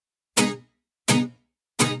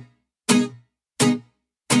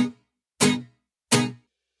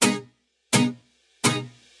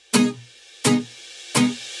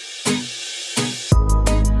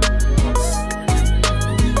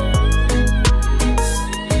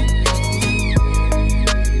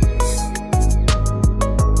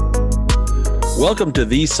Welcome to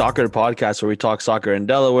the Soccer Podcast, where we talk soccer in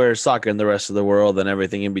Delaware, soccer in the rest of the world, and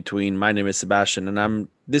everything in between. My name is Sebastian, and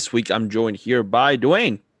this week I'm joined here by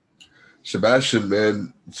Dwayne. Sebastian,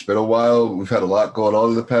 man, it's been a while. We've had a lot going on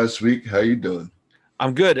in the past week. How you doing?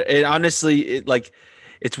 I'm good. And honestly,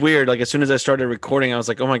 it's weird. Like, as soon as I started recording, I was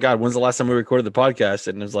like, "Oh my god, when's the last time we recorded the podcast?"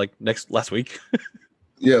 And it was like last week.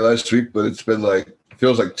 Yeah, last week, but it's been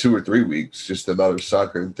feels like 2 or 3 weeks. Just the amount of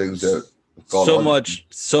soccer and things that have gone on.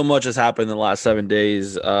 So much has happened in the last 7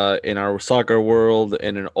 days in our soccer world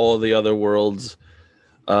and in all the other worlds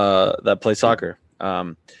that play soccer.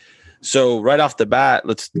 So right off the bat,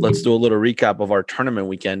 let's do a little recap of our tournament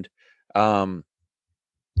weekend. So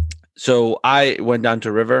I went down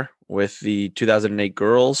to River with the 2008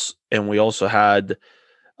 girls, and we also had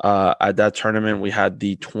at that tournament we had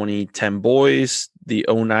the 2010 boys, the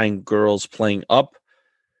 09 girls playing up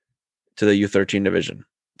to the U13 division.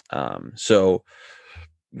 So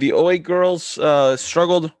the 08 girls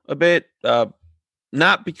struggled a bit,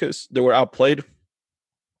 not because they were outplayed,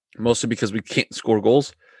 mostly because we can't score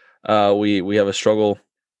goals. We have a struggle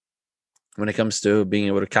when it comes to being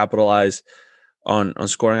able to capitalize on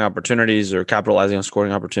scoring opportunities or capitalizing on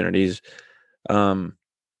scoring opportunities. So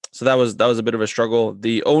that was a bit of a struggle.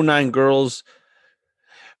 The 09 girls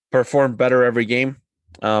performed better every game,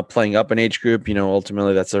 playing up an age group.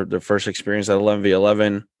 Ultimately that's their first experience at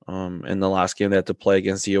 11v11. In the last game they had to play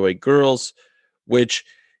against the 08 girls, which,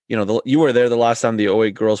 you were there the last time the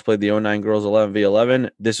 08 girls played the 09 girls 11v11.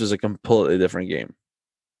 This was a completely different game.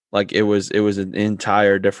 Like it was an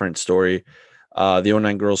entire different story. The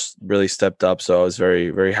 09 girls really stepped up, so I was very,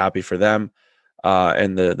 very happy for them.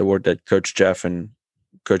 And the work that Coach Jeff and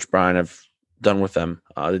Coach Brian have done with them,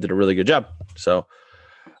 they did a really good job. So,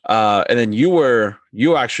 and then you were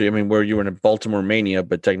in Baltimore Mania,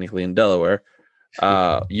 but technically in Delaware.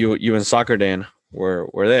 You and Soccer Dan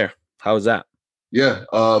were there. How was that? Yeah,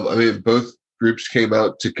 both groups came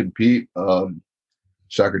out to compete.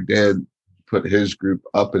 Soccer Dan put his group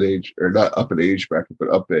up an age, or not up an age bracket, but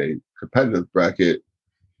up a competitive bracket,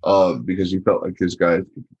 because he felt like his guys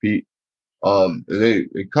could compete. And they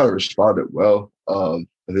kind of responded well. I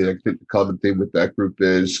think the common theme with that group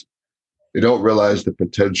is they don't realize the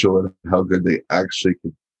potential and how good they actually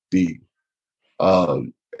could be.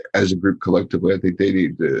 As a group collectively, I think they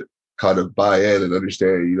need to kind of buy in and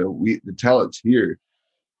understand, the talent's here.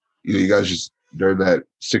 You guys just, during that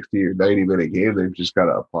 60 or 90-minute game, they've just got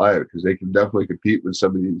to apply it, because they can definitely compete with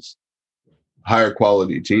some of these higher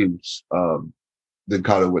quality teams than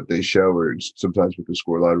kind of what they show, or sometimes what the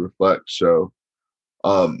scoreline reflects. So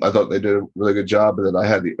I thought they did a really good job. And then I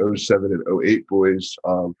had the 07 and 08 boys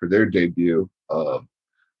for their debut. A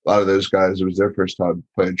lot of those guys, it was their first time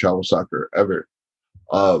playing travel soccer ever.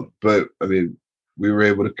 But we were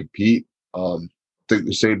able to compete. Think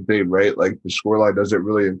the same thing, right? Like the scoreline doesn't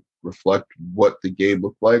really reflect what the game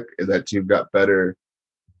looked like, and that team got better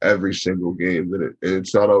every single game. And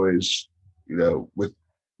it's not always, with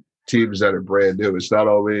teams that are brand new, it's not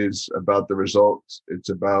always about the results. It's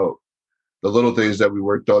about the little things that we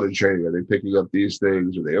worked on in training. Are they picking up these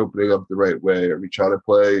things? Are they opening up the right way? Are we trying to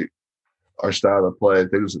play our style of play?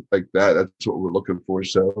 Things like that. That's what we're looking for.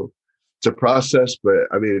 So it's a process, but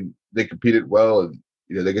they competed well, and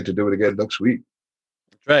they get to do it again next week.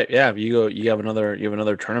 Right. Yeah. You have another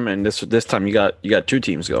tournament. And this time you got two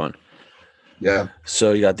teams going. Yeah.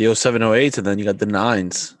 So you got the 07-08s, and then you got the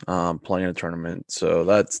 9s playing in a tournament. So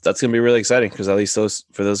that's gonna be really exciting, because at least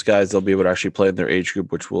for those guys, they'll be able to actually play in their age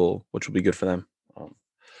group, which will be good for them.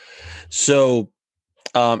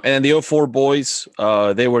 And then the 04 boys,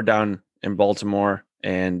 they were down in Baltimore,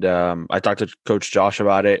 and I talked to Coach Josh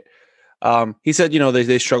about it. He said,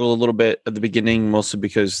 they struggled a little bit at the beginning, mostly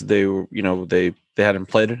because they were, they hadn't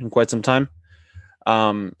played it in quite some time.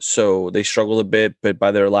 So they struggled a bit, but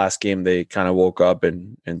by their last game, they kind of woke up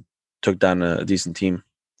and took down a decent team.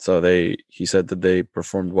 So he said that they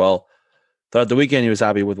performed well throughout the weekend. He was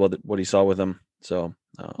happy with what he saw with them. So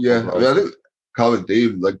yeah, I think common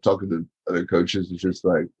theme, like talking to other coaches, is just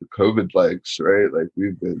like the COVID legs, right? Like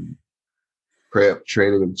we've been cramped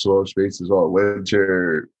training in small spaces all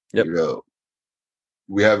winter. Yep.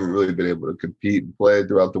 We haven't really been able to compete and play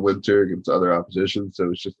throughout the winter against other opposition.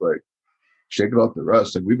 So it's just like shaking off the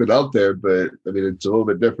rust. Like we've been out there, but it's a little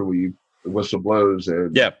bit different when the whistle blows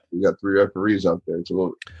and we got 3 referees out there. It's a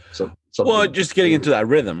little something. Just getting into that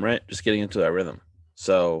rhythm, right? Just getting into that rhythm.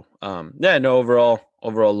 So overall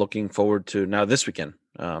looking forward to now this weekend.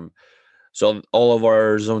 So all of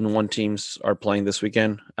our Zone 1 teams are playing this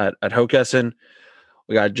weekend at Hockessin.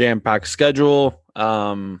 We got a jam-packed schedule.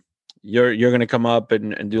 You're going to come up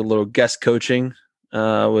and do a little guest coaching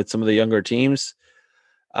with some of the younger teams.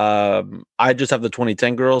 I just have the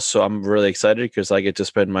 2010 girls, so I'm really excited because I get to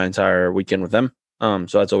spend my entire weekend with them.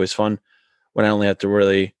 So that's always fun when I only have to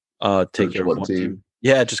really take Coach care of one one team. team.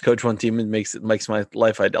 Yeah, just coach one team. It makes my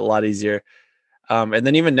life a lot easier. And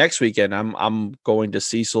then even next weekend, I'm going to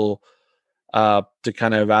Cecil to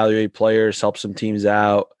kind of evaluate players, help some teams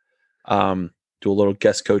out, do a little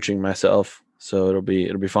guest coaching myself. So it'll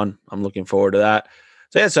be fun. I'm looking forward to that.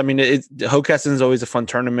 So yes, I mean, Hockessin is always a fun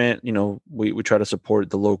tournament. You know, we try to support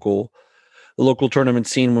the local tournament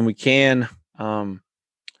scene when we can.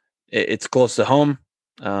 It's close to home.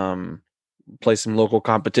 Play some local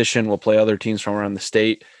competition. We'll play other teams from around the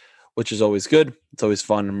state, which is always good. It's always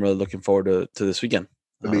fun. I'm really looking forward to this weekend.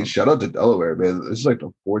 I mean, shout out to Delaware, man. This is like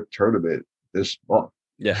the 4th tournament this month.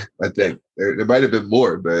 Yeah, I think there might have been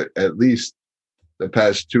more, but at least the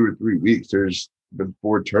past 2 or 3 weeks, there's been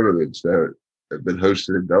 4 tournaments that have been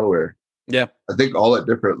hosted in Delaware. Yeah, I think all at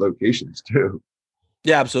different locations too.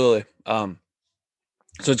 Yeah, absolutely.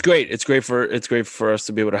 So it's great. It's great for us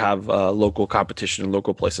to be able to have local competition and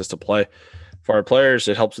local places to play for our players.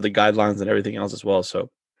 It helps with the guidelines and everything else as well.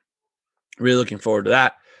 So really looking forward to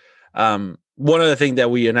that. One other thing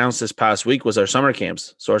that we announced this past week was our summer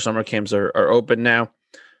camps. So our summer camps are open now.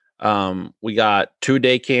 We got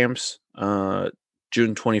 2-day camps,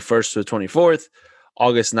 June 21st to the 24th,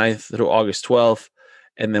 August 9th through August 12th.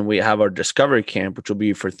 And then we have our discovery camp, which will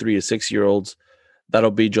be for 3 to 6 year olds.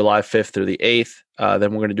 That'll be July 5th through the 8th.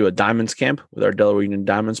 Then we're going to do a Diamonds camp with our Delaware Union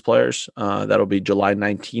Diamonds players. That'll be July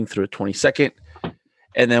 19th through the 22nd.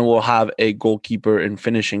 And then we'll have a goalkeeper and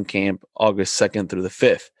finishing camp August 2nd through the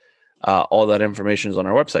 5th. All that information is on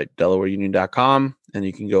our website, DelawareUnion.com. And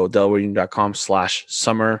you can go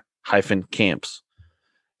DelawareUnion.com/summer-camps.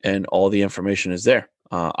 And all the information is there.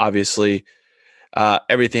 Obviously,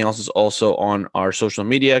 everything else is also on our social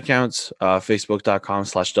media accounts,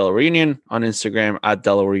 Facebook.com/Delaware Union, on Instagram at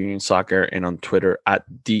Delaware Union Soccer, and on Twitter at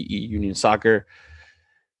DE Union Soccer.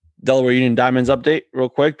 Delaware Union Diamonds update real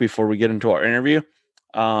quick before we get into our interview.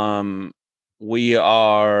 We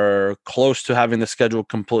are close to having the schedule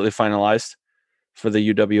completely finalized for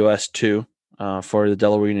the UWS 2 for the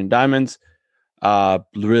Delaware Union Diamonds.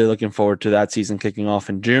 Really looking forward to that season kicking off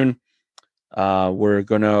in June. We're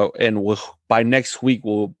gonna, and by next week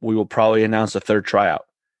we will probably announce a 3rd tryout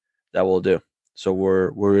that we'll do. So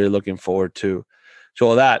we're really looking forward to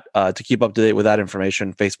all that. To keep up to date with that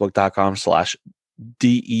information,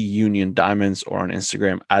 Facebook.com/DE Union Diamonds or on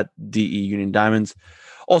Instagram at DE Union Diamonds.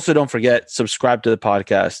 Also, don't forget, subscribe to the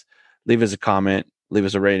podcast, leave us a comment, leave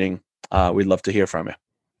us a rating. We'd love to hear from you.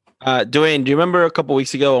 Dwayne, do you remember a couple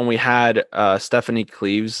weeks ago when we had Stephanie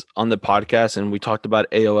Cleaves on the podcast and we talked about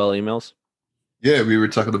AOL emails? Yeah, we were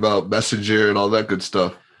talking about Messenger and all that good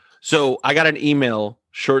stuff. So I got an email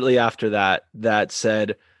shortly after that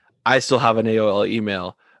said, I still have an AOL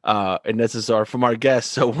email. And this is from our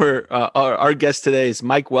guest. So we're our guest today is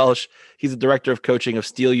Mike Welsh. He's the director of coaching of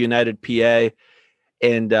Steel United PA.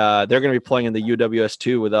 And they're going to be playing in the UWS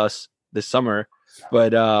 2 with us this summer.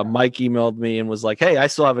 But Mike emailed me and was like, hey, I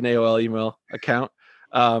still have an AOL email account.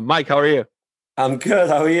 Mike, how are you? I'm good.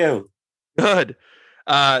 How are you? Good.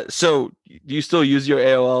 So do you still use your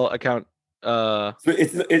AOL account?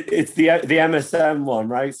 It's the MSN one,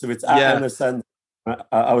 right? So it's at MSN.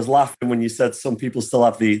 I was laughing when you said some people still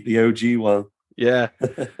have the OG one. Yeah.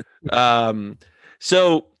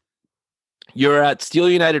 So you're at Steel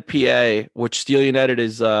United PA, which Steel United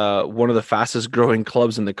is one of the fastest growing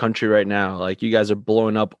clubs in the country right now. Like, you guys are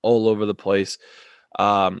blowing up all over the place.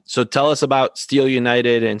 So tell us about Steel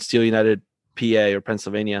United and Steel United PA or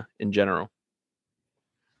Pennsylvania in general.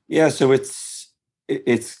 Yeah, so it's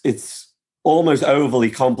almost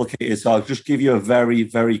overly complicated. So I'll just give you a very,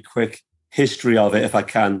 very quick history of it if I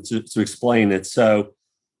can to explain it. So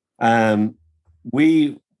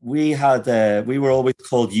we were always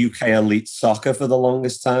called UK Elite Soccer for the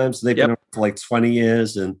longest time. So they've been around for like 20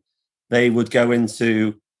 years, and they would go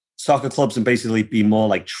into soccer clubs and basically be more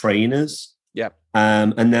like trainers. Yep.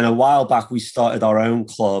 And then a while back, we started our own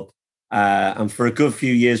club. And for a good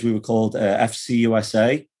few years, we were called FC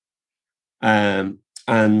USA. And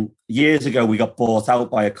years ago, we got bought out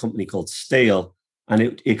by a company called Steel.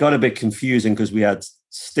 And it got a bit confusing because we had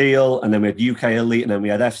Steel, and then we had UK Elite, and then we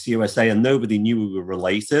had FC USA, and nobody knew we were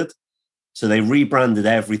related. So they rebranded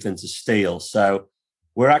everything to Steel. So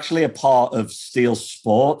we're actually a part of Steel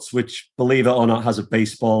Sports, which, believe it or not, has a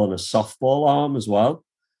baseball and a softball arm as well.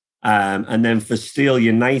 And then for Steel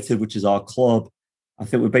United, which is our club, I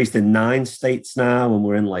think we're based in 9 states now, and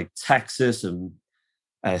we're in like Texas and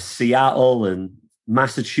Seattle and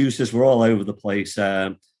Massachusetts. We're all over the place.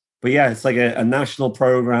 But yeah, it's like a national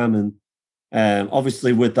program. And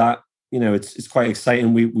obviously with that, it's quite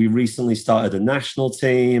exciting. We recently started a national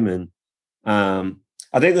team, and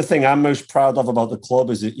I think the thing I'm most proud of about the club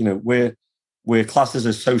is that we're classed as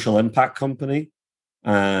a social impact company,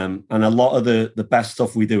 and a lot of the best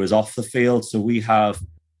stuff we do is off the field. So we have,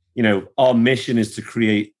 our mission is to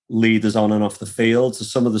create leaders on and off the field. So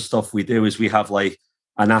some of the stuff we do is we have like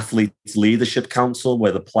an athletes leadership council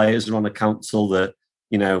where the players are on a council that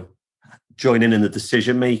join in the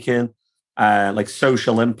decision making. Like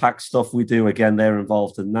social impact stuff we do, again, they're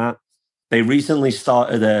involved in that. They recently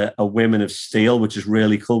started a Women of Steel, which is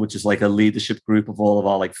really cool, which is like a leadership group of all of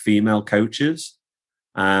our like female coaches.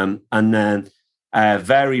 And then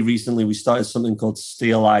very recently we started something called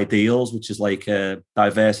Steel Ideals, which is like a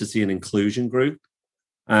diversity and inclusion group.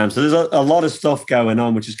 So there's a lot of stuff going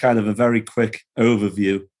on, which is kind of a very quick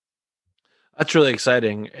overview. That's really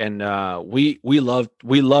exciting, and we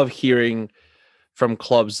love hearing from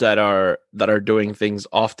clubs that are doing things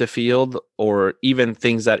off the field, or even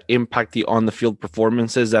things that impact the on the field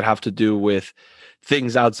performances that have to do with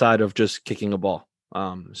things outside of just kicking a ball.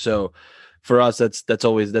 So for us, that's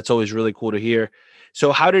always really cool to hear.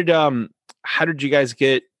 So how did you guys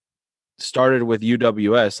get started with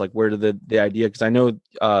UWS? Like, where did the idea? Because I know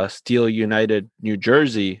Steel United New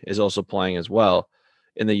Jersey is also playing as well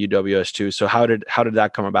in the UWS too. So how did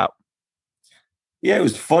that come about? Yeah, it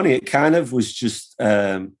was funny. It kind of was just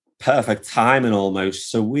perfect timing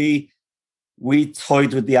almost. So we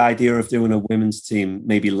toyed with the idea of doing a women's team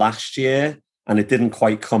maybe last year, and it didn't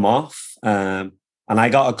quite come off. And I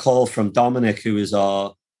got a call from Dominic, who is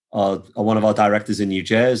one of our directors in New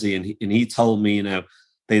Jersey, and he told me,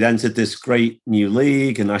 they'd entered this great new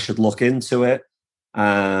league and I should look into it.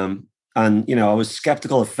 And I was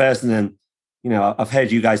skeptical at first, and then I've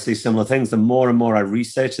heard you guys say similar things. The more and more I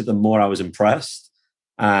researched it, the more I was impressed.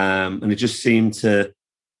 And it just seemed to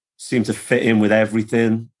fit in with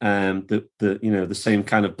everything, the same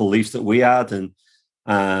kind of beliefs that we had, and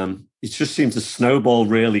it just seemed to snowball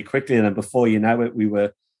really quickly. And then before you know it, we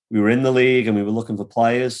were in the league and we were looking for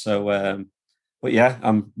players. So, but yeah,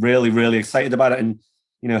 I'm really, really excited about it. And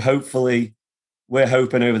hopefully, we're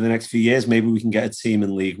hoping over the next few years maybe we can get a team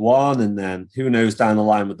in League One, and then who knows down the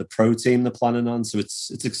line with the pro team they're planning on. So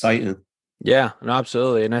it's exciting. Yeah, no,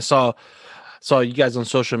 absolutely. And I saw you guys on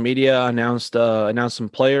social media announced some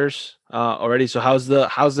players already. So how's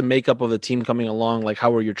the makeup of the team coming along? Like,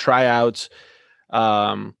 how were your tryouts?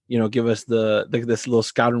 Give us this little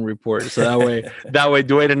scouting report, so that way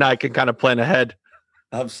Dwayne and I can kind of plan ahead.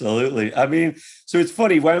 Absolutely. I mean, so it's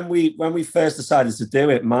funny, when we first decided to do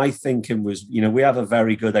it, my thinking was, we have a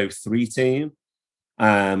very good 03 team,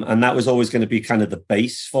 and that was always going to be kind of the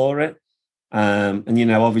base for it.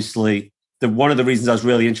 And obviously, one of the reasons I was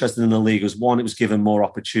really interested in the league was, one, it was giving more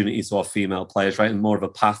opportunity to our female players, right, and more of a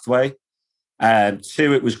pathway.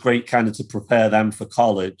 Two, it was great kind of to prepare them for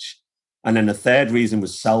college. And then the third reason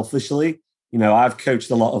was selfishly, I've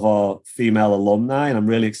coached a lot of our female alumni, and I'm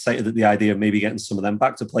really excited at the idea of maybe getting some of them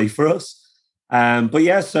back to play for us. But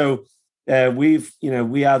yeah, so we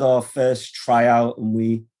had our first tryout,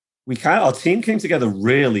 and our team came together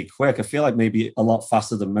really quick. I feel like maybe a lot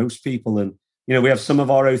faster than most people. And, we have some of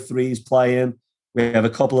our 03s playing. We have a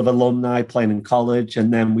couple of alumni playing in college.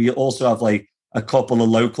 And then we also have like a couple of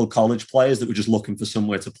local college players that were just looking for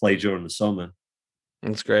somewhere to play during the summer.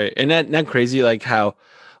 That's great. And that crazy, like how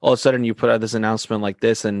all of a sudden you put out this announcement like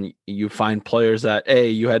this and you find players that A,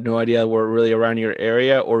 you had no idea were really around your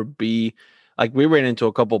area, or B, like we ran into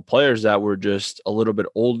a couple of players that were just a little bit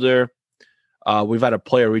older. We've had a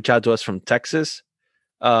player reach out to us from Texas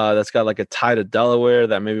that's got like a tie to Delaware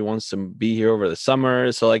that maybe wants to be here over the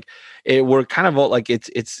summer. So like we're kind of like,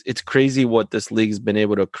 it's crazy what this league's been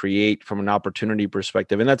able to create from an opportunity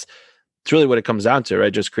perspective. And it's really what it comes down to,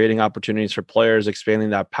 right? Just creating opportunities for players,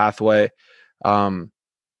 expanding that pathway.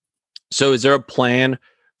 So is there a plan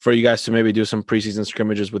for you guys to maybe do some preseason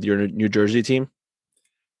scrimmages with your New Jersey team?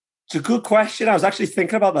 It's a good question. I was actually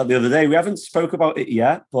thinking about that the other day. We haven't spoke about it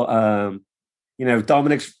yet, but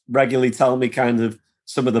Dominic's regularly telling me kind of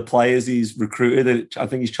some of the players he's recruited. I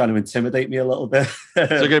think he's trying to intimidate me a little bit. Is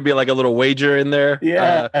there going to be like a little wager in there?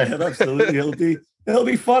 Yeah, absolutely. It'll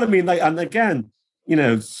be fun. I mean, and again,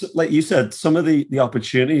 like you said, some of the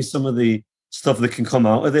opportunities, some of the stuff that can come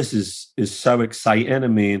out of this is so exciting. I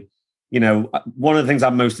mean, one of the things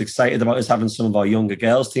I'm most excited about is having some of our younger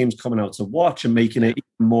girls teams coming out to watch and making it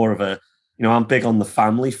even more of a, I'm big on the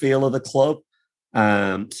family feel of the club.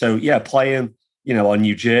 So yeah, playing, our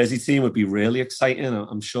New Jersey team would be really exciting.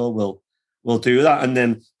 I'm sure we'll do that. And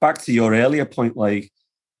then back to your earlier point, like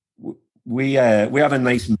we have a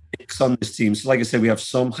nice mix on this team. So like I said, we have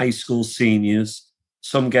some high school seniors,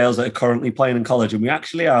 some girls that are currently playing in college, and we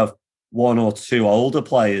actually have one or two older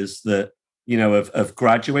players that, have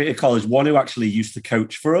graduated college, one who actually used to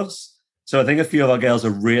coach for us. So I think a few of our girls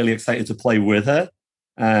are really excited to play with her.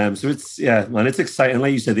 So it's exciting.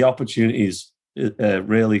 Like you said, the opportunity is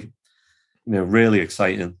really, really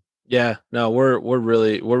exciting. Yeah, no, we're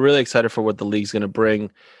really excited for what the league's going to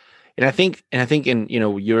bring. And I think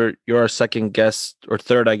you're our second guest or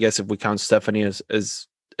third, I guess, if we count Stephanie as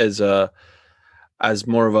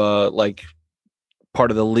more of a like part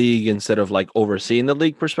of the league instead of like overseeing the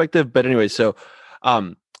league perspective. But anyway, so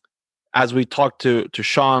as we talked to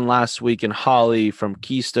Sean last week and Holly from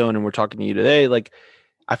Keystone, and we're talking to you today, like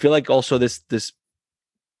I feel like also this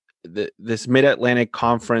Mid-Atlantic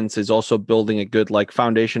Conference is also building a good like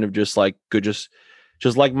foundation of just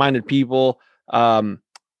like-minded people.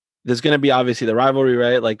 There's going to be obviously the rivalry,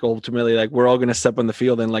 right? Like ultimately, like we're all going to step on the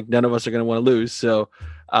field and like none of us are going to want to lose. So,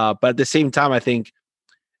 but at the same time, I think,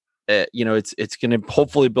 it's going to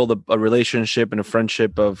hopefully build a relationship and a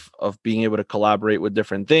friendship of being able to collaborate with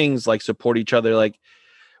different things, like support each other. Like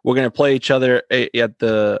we're going to play each other at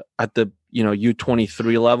the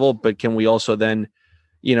U23 level, but can we also then,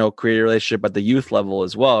 create a relationship at the youth level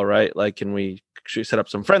as well, right? Like, can we set up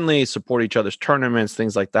some friendlies, support each other's tournaments,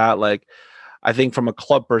 things like that? Like, I think from a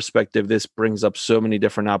club perspective, this brings up so many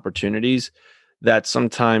different opportunities that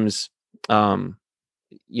sometimes, at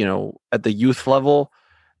the youth level,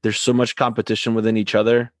 there's so much competition within each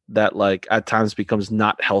other that like at times becomes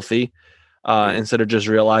not healthy. Instead of just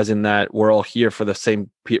realizing that we're all here for the same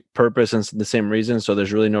purpose and the same reason. So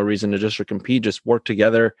there's really no reason to just compete, just work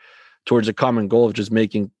together towards a common goal of just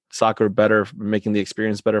making soccer better, making the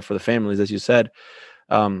experience better for the families, as you said.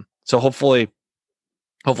 So hopefully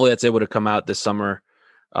that's able to come out this summer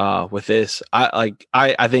with this. I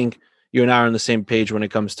think you and I are on the same page when it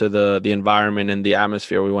comes to the environment and the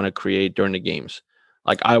atmosphere we want to create during the games.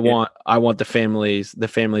 Like I want the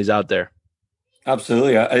families out there.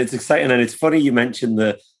 Absolutely. It's exciting. And it's funny you mentioned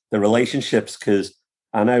the relationships, because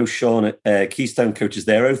I know Sean at Keystone coaches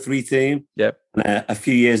their 03 team. Yep. And, a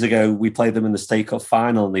few years ago, we played them in the State Cup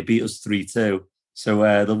final and they beat us 3-2. So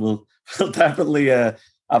we'll definitely have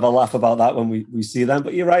a laugh about that when we see them.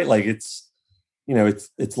 But you're right. Like it's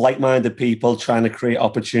like-minded people trying to create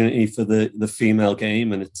opportunity for the female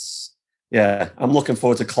game. And I'm looking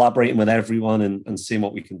forward to collaborating with everyone and seeing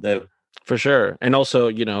what we can do. For sure. And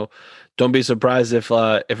also, don't be surprised if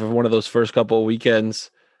one of those first couple of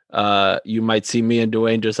weekends, you might see me and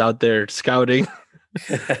Dwayne just out there scouting,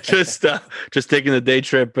 just taking the day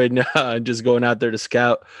trip and just going out there to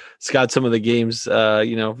scout some of the games.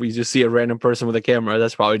 We just see a random person with a camera.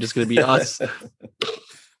 That's probably just going to be us.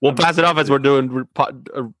 We'll pass it off as we're doing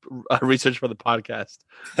research for the podcast.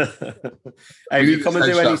 Hey, if you come and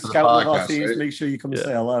do any scouting with our teams, right? Make sure you come and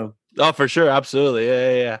say hello. Oh, for sure. Absolutely.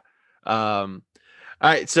 Yeah. All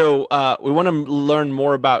right. So we want to learn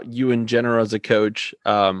more about you in general as a coach.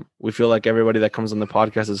 We feel like everybody that comes on the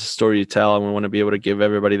podcast has a story to tell, and we want to be able to give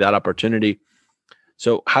everybody that opportunity.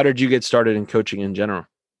 So how did you get started in coaching in general?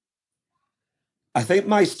 I think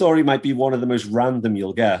my story might be one of the most random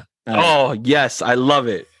you'll get. Oh, yes. I love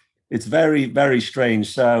it. It's very, very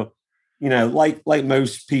strange. So, like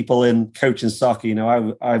most people in coaching soccer,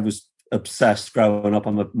 I was obsessed growing up.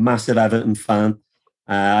 I'm a massive Everton fan.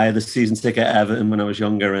 I had a season ticket at Everton when I was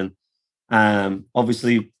younger. And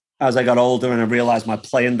obviously, as I got older and I realized my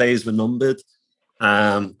playing days were numbered,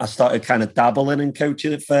 I started kind of dabbling in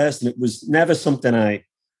coaching at first. And it was never something I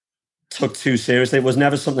took too seriously. It was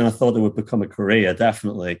never something I thought that would become a career,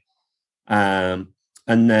 definitely. And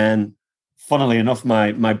then, funnily enough,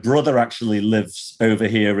 my brother actually lives over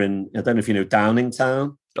here in, I don't know if you know,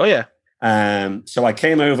 Downingtown. Oh, yeah. So I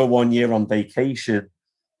came over one year on vacation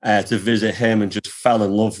to visit him and just fell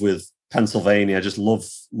in love with Pennsylvania. I just love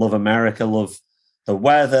America, love the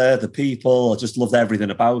weather, the people. I just loved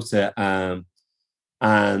everything about it. I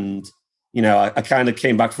kind of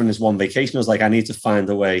came back from this one vacation. I was like, I need to find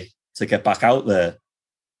a way to get back out there.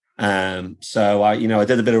 So I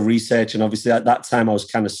did a bit of research, and obviously at that time I was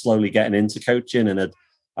kind of slowly getting into coaching, and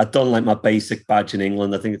I'd done like my basic badge in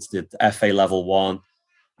England. I think it's the FA level 1.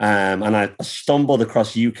 And I stumbled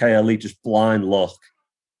across UK Elite, just blind luck.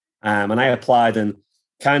 And I applied, and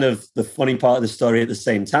kind of the funny part of the story at the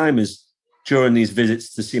same time is during these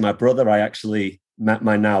visits to see my brother, I actually met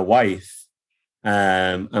my now wife.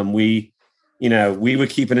 And we were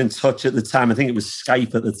keeping in touch at the time. I think it was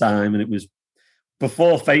Skype at the time, and it was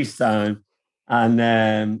before FaceTime.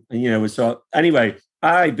 So anyway,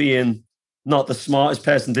 I, being not the smartest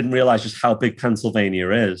person, didn't realize just how big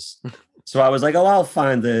Pennsylvania is. So I was like, I'll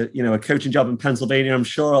find a coaching job in Pennsylvania. I'm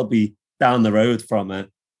sure I'll be down the road from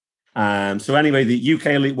it. So anyway, the UK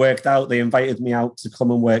Elite worked out. They invited me out to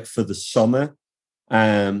come and work for the summer.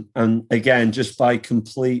 And again, just by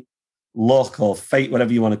complete luck or fate,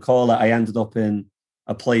 whatever you want to call it, I ended up in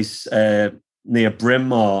a place near Bryn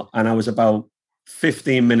Mawr, and I was about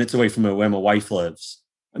 15 minutes away from where my wife lives.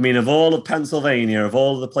 I mean, of all of Pennsylvania, of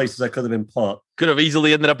all of the places I could have been put, could have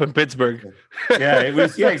easily ended up in Pittsburgh. Yeah, it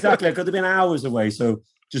was. Yeah, exactly. I could have been hours away. So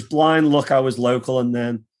just blind luck, I was local. And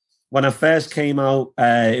then when I first came out,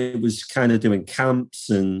 it was kind of doing camps,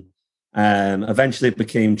 and eventually it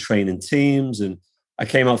became training teams. And I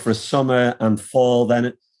came out for a summer and fall.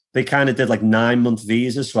 Then they kind of did like 9-month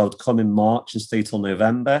visas, so I would come in March and stay till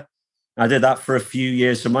November. I did that for a few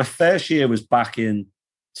years. So my first year was back in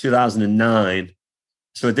 2009.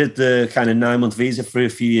 So I did the kind of 9-month visa for a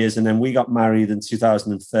few years, and then we got married in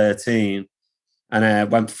 2013, and I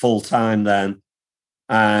went full time then.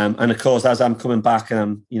 And of course, as I'm coming back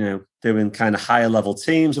and I'm, doing kind of higher level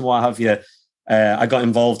teams and what have you, I got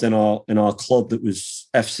involved in our club that was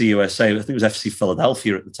FC USA. I think it was FC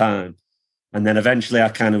Philadelphia at the time. And then eventually I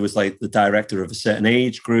kind of was like the director of a certain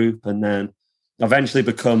age group, and then eventually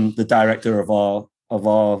become the director of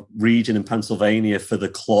our region in Pennsylvania for the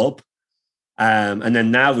club. And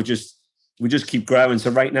then now we just keep growing.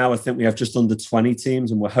 So right now I think we have just under 20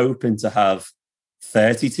 teams, and we're hoping to have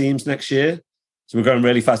 30 teams next year. So we're going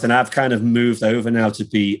really fast. And I've kind of moved over now to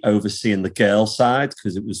be overseeing the girl side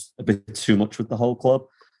because it was a bit too much with the whole club.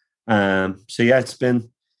 So yeah, it's been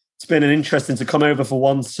an interesting to come over for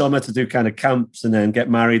one summer to do kind of camps and then get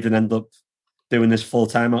married and end up doing this full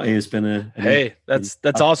time out here. Has been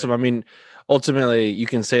that's awesome. I mean, ultimately you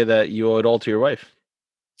can say that you owe it all to your wife.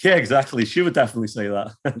 Yeah, exactly. She would definitely say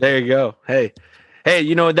that. There you go. Hey,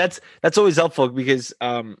 that's always helpful because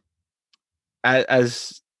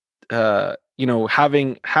as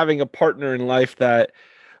having a partner in life that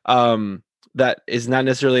that is not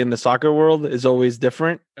necessarily in the soccer world is always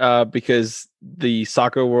different because the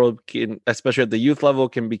soccer world can, especially at the youth level,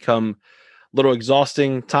 can become a little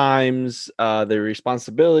exhausting times, the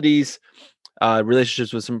responsibilities,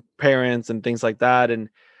 relationships with some parents and things like that. And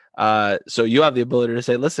so you have the ability to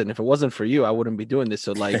say, listen, if it wasn't for you, I wouldn't be doing this.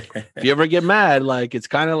 So like, if you ever get mad, like, it's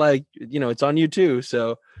kind of like, it's on you too.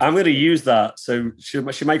 So I'm going to use that. So she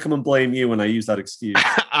might come and blame you when I use that excuse.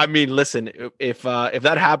 I mean, listen, if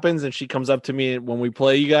that happens and she comes up to me when we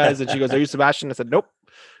play you guys and she goes, are you Sebastian? I said, nope,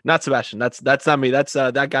 not Sebastian. That's not me. That's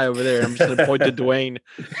that guy over there. I'm just going to point to Dwayne.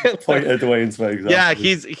 Point at Dwayne's face. Exactly.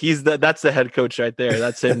 Yeah, that's the head coach right there.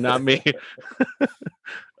 That's him, not me.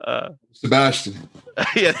 Sebastian.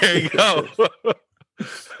 Yeah, there you go.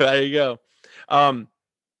 There you go.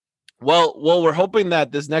 Well, we're hoping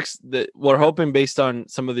that we're hoping based on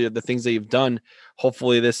some of the things that you've done,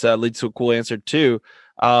 hopefully this leads to a cool answer too.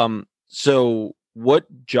 So what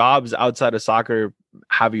jobs outside of soccer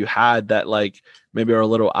have you had that like maybe are a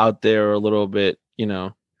little out there or a little bit,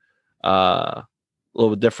 a little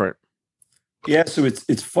bit different? Yeah, so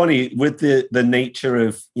it's funny with the nature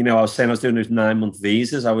of, I was saying I was doing those 9-month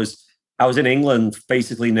visas. I was in England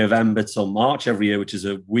basically November till March every year, which is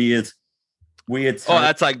a weird time. Oh,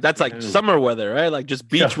 that's like summer weather, right? Like just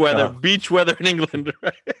beach weather in England,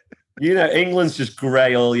 right? England's just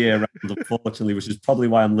grey all year round, unfortunately, which is probably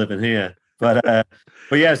why I'm living here. But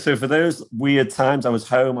yeah, so for those weird times I was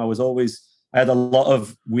home, I had a lot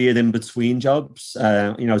of weird in-between jobs.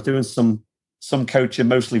 I was doing some coaching,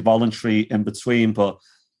 mostly voluntary in between, but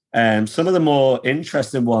some of the more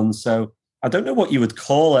interesting ones. So I don't know what you would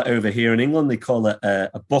call it over here in England. They call it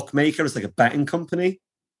a bookmaker. It's like a betting company.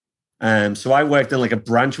 So I worked in like a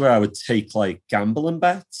branch where I would take like gambling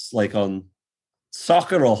bets, like on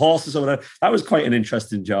soccer or horses or whatever. That was quite an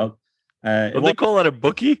interesting job. Would they call it a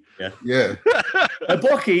bookie? Yeah. A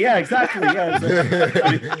bookie, yeah, exactly. Yeah.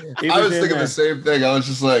 I was thinking the same thing. I was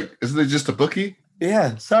just like, isn't it just a bookie?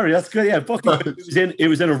 Yeah, sorry, that's good. Yeah, bookie. It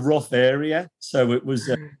was in a rough area, so it was.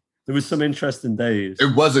 There was some interesting days.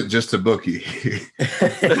 It wasn't just a bookie.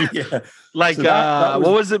 Yeah. Like so that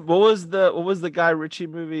was, what was the Guy Ritchie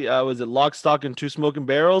movie? Was it Lock, Stock, and Two Smoking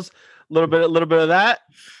Barrels? A little bit of that.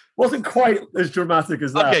 Wasn't quite as dramatic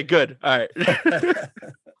as that. Okay, good. All right.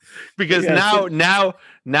 Because now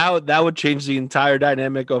that would change the entire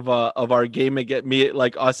dynamic of our game and get me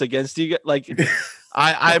like us against you. Like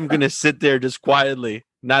I'm gonna sit there just quietly,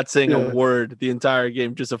 not saying a word the entire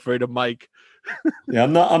game, just afraid of Mike. Yeah,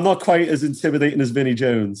 I'm not quite as intimidating as Vinnie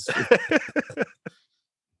Jones.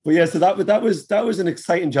 But yeah, so that was an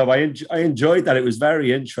exciting job. I enjoyed that. It was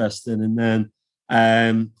very interesting. And then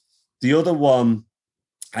the other one,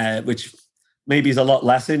 which maybe is a lot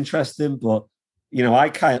less interesting, but I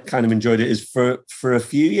kind of enjoyed it, is for a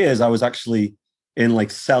few years I was actually in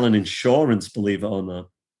like selling insurance, believe it or not.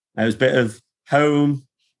 It was a bit of home,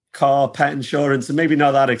 car, pet insurance, and maybe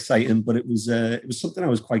not that exciting, but it was something I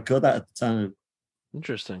was quite good at the time.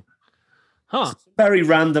 Interesting. Huh. Very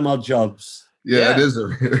random odd jobs. Yeah, it is.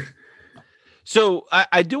 So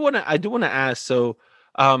I do want to ask. So,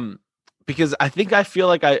 because I feel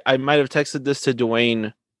like I might have texted this to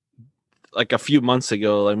Dwayne like a few months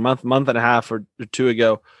ago, like month and a half or two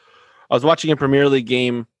ago. I was watching a Premier League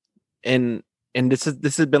game, and this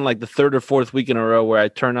has been like the third or fourth week in a row where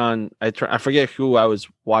I forget who I was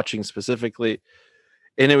watching specifically,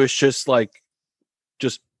 and it was just like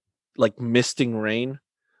misting rain.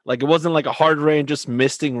 Like it wasn't like a hard rain, just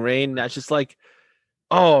misting rain. That's just like,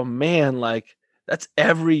 oh man, like that's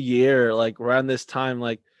every year, like around this time.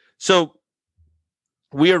 Like, so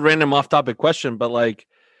weird random off topic question, but like,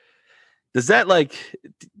 does that like,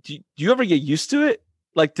 do you ever get used to it?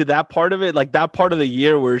 Like to that part of it, like that part of the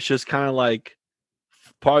year where it's just kind of like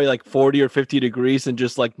probably like 40 or 50 degrees and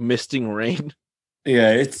just like misting rain.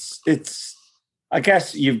 Yeah, it's I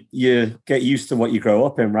guess you get used to what you grow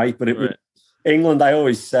up in, right? But Right. England, I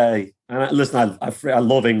always say, and listen, I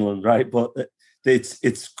love England, right? But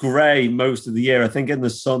it's grey most of the year. I think in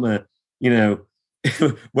the summer, you know,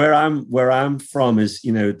 where I'm from is,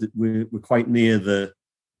 you know, we're quite near the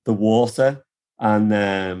water,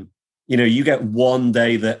 and you know, you get one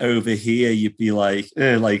day that over here you'd be like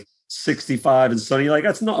 65 and sunny. Like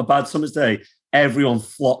that's not a bad summer's day. Everyone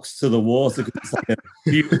flocks to the water because it's like a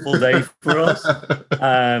beautiful day for us.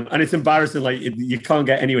 And it's embarrassing. Like you can't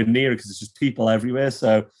get anywhere near it because it's just people everywhere.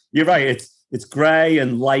 So you're right. It's grey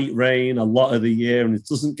and light rain a lot of the year, and it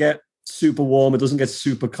doesn't get super warm. It doesn't get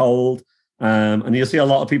super cold. And you'll see a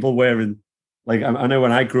lot of people wearing, like, I know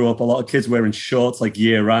when I grew up, a lot of kids wearing shorts like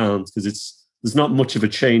year round because there's not much of a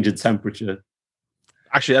change in temperature.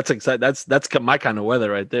 Actually, that's exciting. That's my kind of weather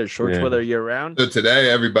right there. Shorts weather year round. So today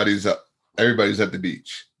everybody's at the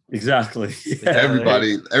beach. Exactly.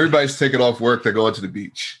 Yeah. Everybody's taking off work. They're going to the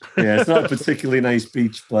beach. Yeah, it's not a particularly nice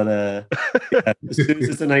beach, but yeah, as soon as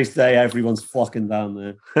it's a nice day, everyone's flocking down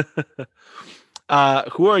there.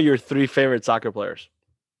 Who are your three favorite soccer players?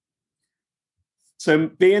 So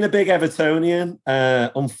being a big Evertonian,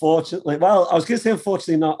 unfortunately, well, I was going to say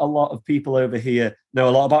unfortunately, not a lot of people over here know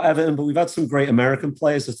a lot about Everton, but we've had some great American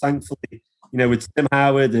players. So thankfully, you know, with Tim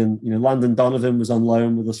Howard and, you know, Landon Donovan was on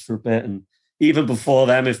loan with us for a bit. And even before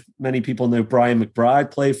them, if many people know, Brian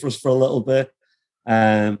McBride played for us for a little bit.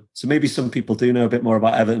 So maybe some people do know a bit more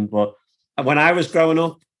about Everton. But when I was growing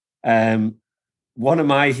up, one of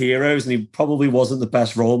my heroes, and he probably wasn't the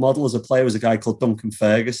best role model as a player, was a guy called Duncan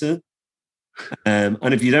Ferguson. And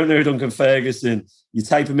if you don't know Duncan Ferguson, you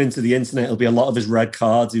type him into the internet, it'll be a lot of his red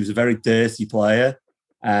cards. He was a very dirty player,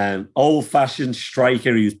 old-fashioned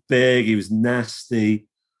striker. He was big, he was nasty.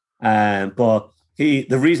 But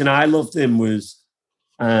the reason I loved him was,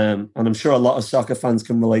 and I'm sure a lot of soccer fans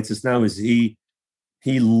can relate to this now, is he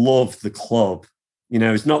loved the club. You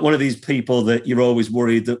know, it's not one of these people that you're always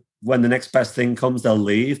worried that when the next best thing comes, they'll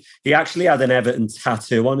leave. He actually had an Everton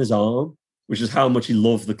tattoo on his arm, which is how much he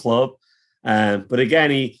loved the club. But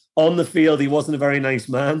again, on the field, he wasn't a very nice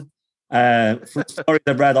man. From the story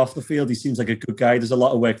I've read off the field, he seems like a good guy. Does a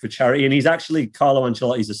lot of work for charity, and he's actually Carlo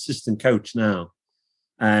Ancelotti's assistant coach now.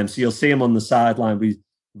 So you'll see him on the sideline. But he's a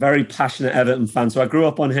very passionate Everton fan. So I grew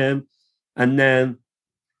up on him. And then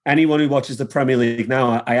anyone who watches the Premier League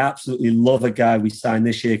now, I absolutely love a guy we signed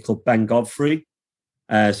this year called Ben Godfrey.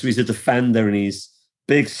 So he's a defender and he's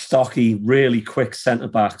big, stocky, really quick centre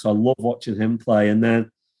back. So I love watching him play. And then,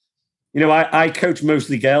 you know, I coach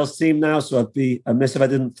mostly girls' team now, so I'd be amiss if I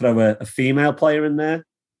didn't throw a female player in there.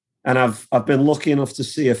 And I've been lucky enough to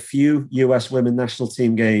see a few US women national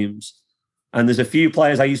team games. And there's a few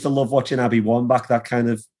players I used to love watching. Abby Wambach, that kind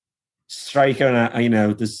of striker, and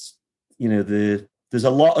there's a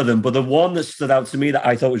lot of them. But the one that stood out to me that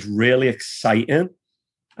I thought was really exciting,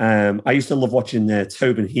 I used to love watching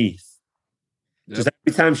Tobin Heath. Just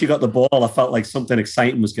every time she got the ball, I felt like something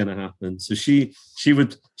exciting was going to happen. So she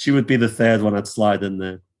would be the third one I'd slide in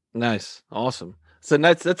there. Nice, awesome. So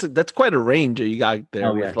that's quite a range you got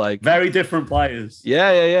there with like very different players.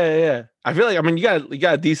 Yeah. I feel like you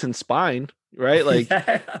got a decent spine, right? Like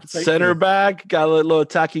center back, got a little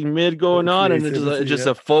attacking mid going on, and it's just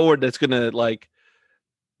a forward that's gonna like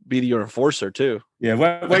be your enforcer too. Yeah,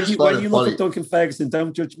 when you look at Duncan Ferguson,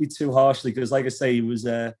 don't judge me too harshly because, like I say, he was.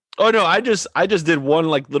 Oh no, I just did one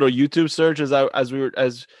like little YouTube search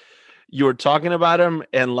as you were talking about him,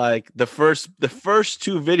 and like the first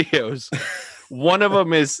two videos, one of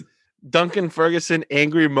them is Duncan Ferguson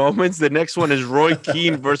angry moments. The next one is Roy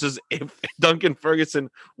Keane versus Duncan Ferguson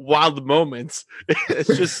wild moments.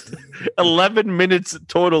 It's just 11 minutes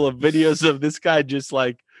total of videos of this guy just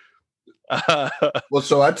like Well,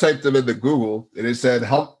 so I typed them into Google, and it said,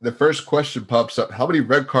 "How?" The first question pops up: How many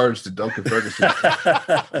red cards did Duncan Ferguson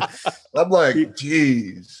have? I'm like,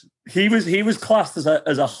 geez. He was classed as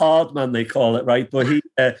a hard man, they call it, right? But he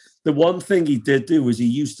the one thing he did do was he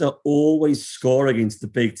used to always score against the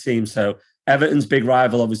big team. So Everton's big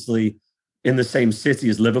rival, obviously, in the same city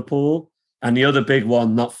as Liverpool, and the other big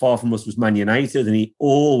one not far from us was Man United, and he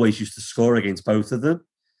always used to score against both of them,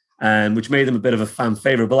 which made him a bit of a fan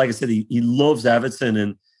favorite. But like I said, he loves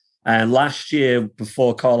Everton, and last year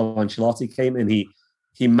before Carlo Ancelotti came in,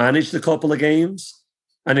 he managed a couple of games.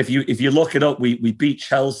 And if you look it up, we beat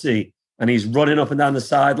Chelsea, and he's running up and down the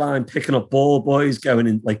sideline, picking up ball boys, going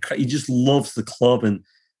in like he just loves the club, and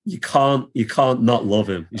you can't not love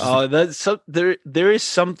him. That's so there is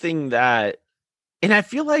something that, and I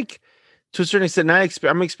feel like to a certain extent,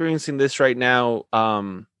 I'm experiencing this right now.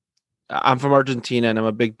 I'm from Argentina, and I'm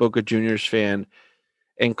a big Boca Juniors fan,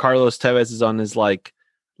 and Carlos Tevez is on his like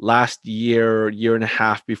last year and a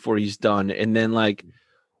half before he's done, and then like.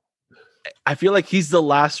 I feel like he's the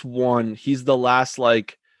last one. He's the last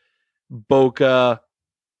like Boca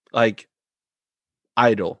like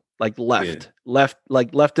idol, like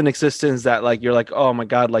left in existence that like you're like, oh my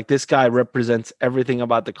God, like this guy represents everything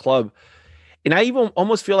about the club. And I even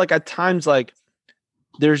almost feel like at times like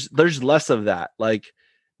there's less of that. Like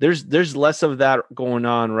there's less of that going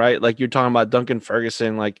on, right? Like you're talking about Duncan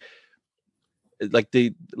Ferguson, like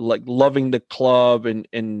they like loving the club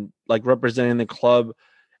and like representing the club.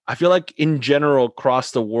 I feel like in general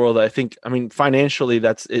across the world, I mean, financially,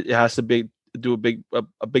 it has to do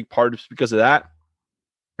a big part because of that.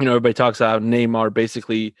 You know, everybody talks about Neymar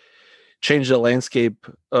basically changed the landscape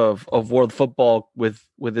of world football with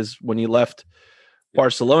his when he left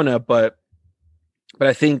Barcelona. But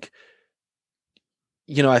I think,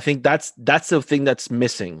 you know, I think that's the thing that's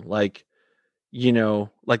missing. Like, you know,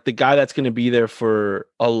 like the guy that's going to be there for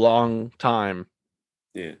a long time.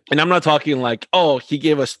 Yeah. And I'm not talking like, oh, he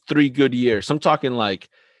gave us 3 good years. I'm talking like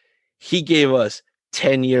he gave us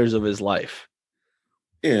 10 years of his life.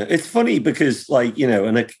 Yeah, it's funny because, like, you know,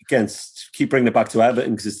 and again, keep bringing it back to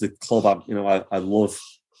Everton because it's the club I love.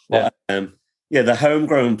 Yeah. But, the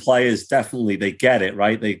homegrown players definitely, they get it,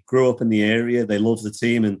 right? They grew up in the area, they love the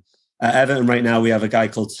team. And at Everton right now, we have a guy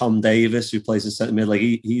called Tom Davis who plays in centre mid. Like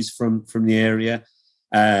he's from the area.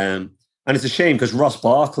 And it's a shame because Ross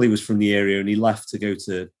Barkley was from the area and he left to go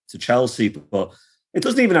to Chelsea. But it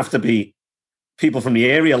doesn't even have to be people from the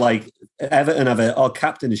area. Like Everton our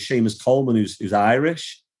captain is Seamus Coleman, who's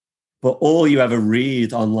Irish. But all you ever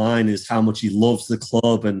read online is how much he loves the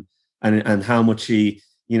club and how much he,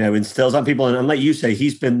 you know, instills on people. And like you say,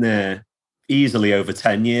 he's been there easily over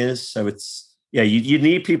 10 years. So it's, you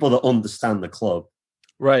need people that understand the club.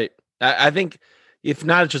 Right. I think if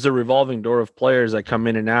not just a revolving door of players that come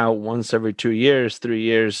in and out once every 2 years, 3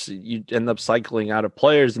 years, you end up cycling out of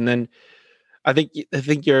players. And then I think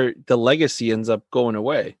the legacy ends up going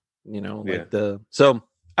away, you know, it's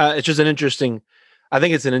just I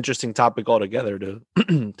think it's an interesting topic altogether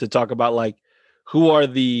to talk about, like, who are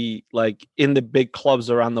the, like, in the big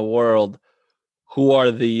clubs around the world, who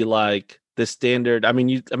are the, like, the standard. I mean,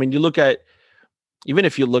 you look at, even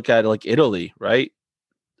if you look at like Italy, right?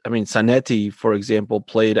 I mean, Zanetti, for example,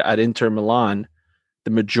 played at Inter Milan.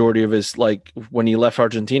 The majority of his, like, when he left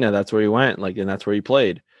Argentina, that's where he went, like, and that's where he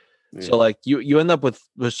played. Yeah. So, like, you end up with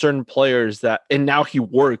certain players that, and now he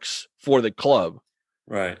works for the club,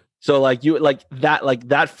 right? So, like,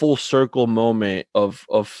 that full circle moment of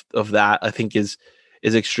that, I think is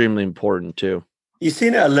extremely important too. You've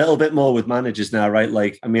seen it a little bit more with managers now, right?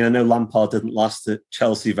 Like, I mean, I know Lampard didn't last at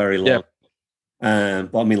Chelsea very long,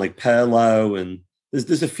 but I mean, like Pirlo and.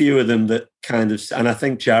 There's a few of them that kind of, and I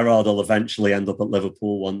think Gerrard will eventually end up at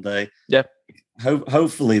Liverpool one day. Yeah.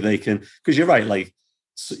 Hopefully they can, because you're right. Like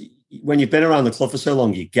when you've been around the club for so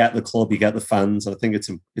long, you get the club, you get the fans. I think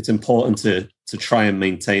it's important to try and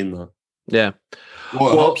maintain that. Yeah.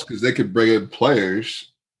 Well, it helps because they can bring in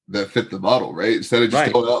players that fit the model, right? Instead of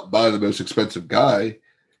just going out and buying the most expensive guy,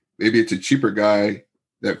 maybe it's a cheaper guy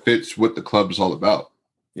that fits what the club is all about.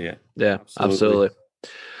 Yeah. Yeah, absolutely.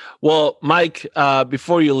 Well, Mike,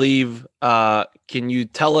 before you leave, can you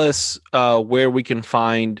tell us where we can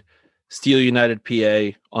find Steel United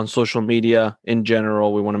PA on social media in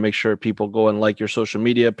general? We want to make sure people go and like your social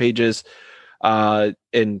media pages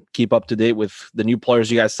and keep up to date with the new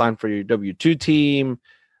players you guys signed for your W2 team,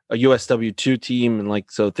 a US W2 team, and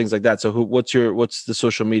like so things like that. So what's the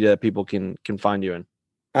social media that people can find you in?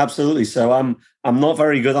 Absolutely. So I'm not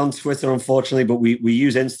very good on Twitter, unfortunately, but we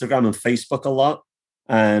use Instagram and Facebook a lot.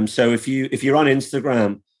 So if you're on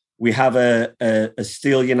Instagram, we have a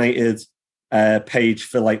Steel United page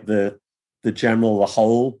for like the the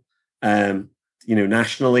whole,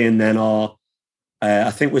 nationally, and then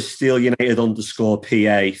I think we're Steel United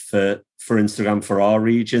 _PA for Instagram for our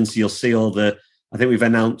region. So you'll see I think we've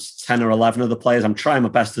announced 10 or 11 of the players. I'm trying my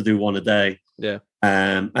best to do one a day. Yeah.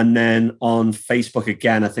 And then on Facebook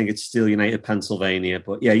again, I think it's Steel United Pennsylvania.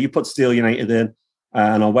 But yeah, you put Steel United in,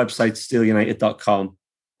 and our website steelunited.com.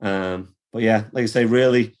 But yeah, like I say,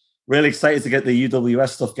 really, really excited to get the UWS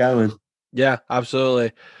stuff going. Yeah,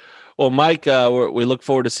 absolutely. Well, Mike, we look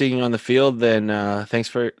forward to seeing you on the field. Then thanks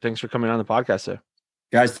for coming on the podcast, sir.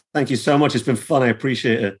 Guys, thank you so much. It's been fun. I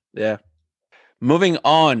appreciate it. Yeah. Moving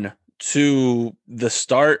on to the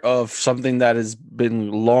start of something that has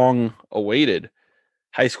been long awaited,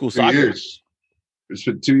 high school soccer. 2 years. It's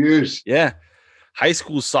been 2 years. Yeah. High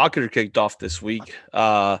school soccer kicked off this week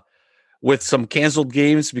with some canceled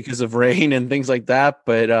games because of rain and things like that.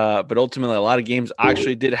 But ultimately, a lot of games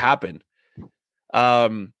actually did happen.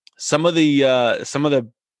 Some of the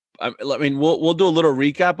I mean, we'll do a little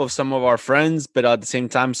recap of some of our friends, but at the same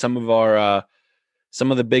time, some of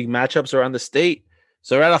the big matchups around the state.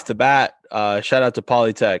 So right off the bat, shout out to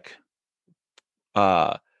Polytech.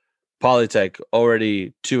 Polytech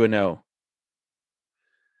already 2-0,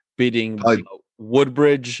 beating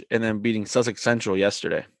Woodbridge and then beating Sussex Central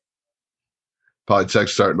yesterday. Polytech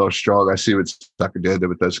starting off strong. I see what Soccer Dan did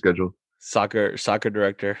with that schedule. Soccer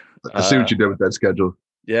director. I see what you did with that schedule.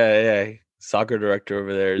 Yeah. Soccer director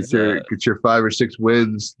over there. Get your 5 or 6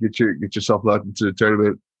 wins. Get yourself locked into the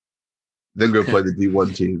tournament. Then go play the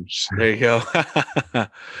D1 teams. There you go.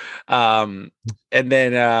 And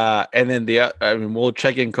then we'll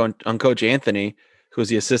check in on Coach Anthony, who's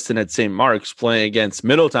the assistant at St. Mark's, playing against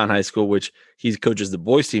Middletown High School, which he coaches the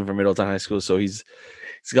boys team for Middletown High School. So he's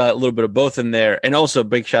got a little bit of both in there. And also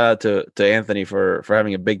big shout out to Anthony for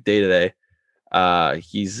having a big day today.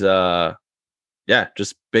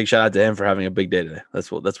 Just big shout out to him for having a big day today.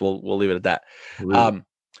 We'll leave it at that.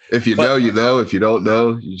 If you know, you know. If you don't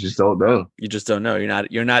know, you just don't know. You just don't know.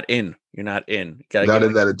 You're not in. Not in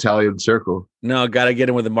that Italian circle. No, gotta get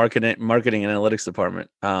in with the marketing and analytics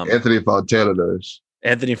department. Anthony Fontana knows.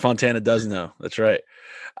 Anthony Fontana does know. That's right.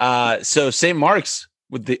 So St. Mark's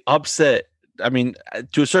with the upset. I mean,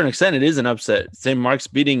 to a certain extent, it is an upset. St. Mark's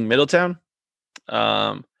beating Middletown.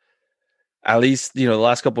 At least, the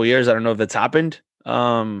last couple of years, I don't know if that's happened.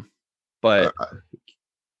 But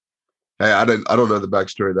hey, I don't know the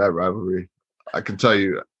backstory of that rivalry. I can tell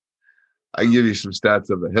you, I can give you some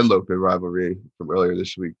stats of the Henlopen rivalry from earlier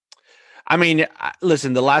this week. I mean,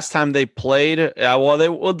 listen, the last time they played, they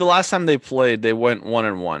went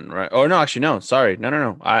 1-1, right? Oh no, actually no, sorry,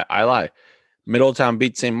 no, I lie. Middletown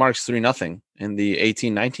beat St. Mark's 3-0 in the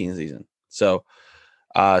 18-19 season. So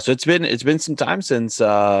it's been some time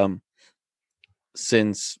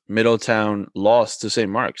since Middletown lost to St.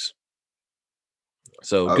 Mark's.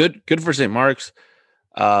 So good for St. Mark's.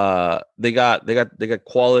 They got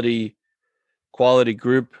quality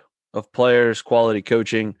group of players, quality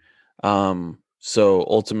coaching. So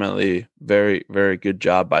ultimately, very, very good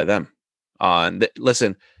job by them.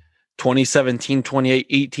 Listen,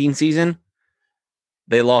 2017-2018 season,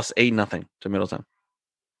 they lost 8-0 to Middletown.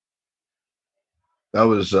 That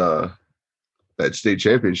was that state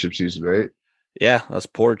championship season, right? Yeah, that's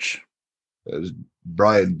Porch. It was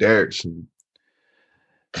Brian Derrickson.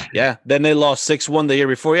 Yeah, then they lost 6-1 the year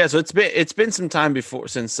before. Yeah, so it's been some time before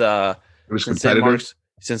since it was competitive.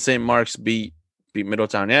 Since St. Mark's beat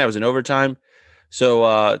Middletown. Yeah, it was in overtime.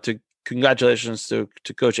 So congratulations to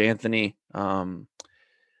Coach Anthony.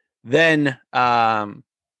 Then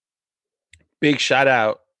big shout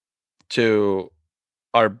out to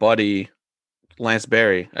our buddy Lance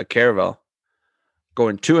Berry at Caravel,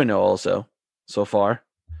 going 2-0 also so far.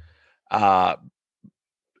 8-0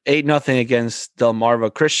 against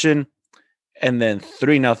Delmarva Christian, and then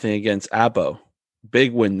 3-0 against Apo.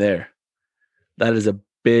 Big win there. That is a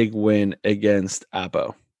big win against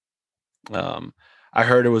Apo. I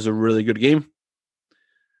heard it was a really good game.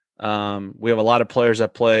 We have a lot of players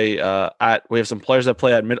that play we have some players that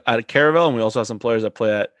play at Caravel, and we also have some players that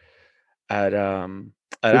play at Apo.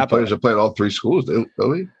 Players that play at all 3 schools, don't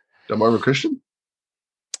we? Delmarva Christian?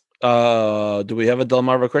 Do we have a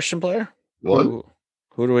Delmarva Christian player? One.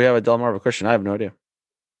 Who do we have at Delmarva Christian? I have no idea.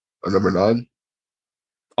 Our number 9.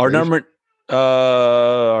 Our number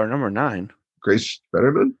 9. Grace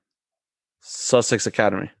Fetterman? Sussex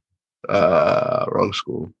Academy. Wrong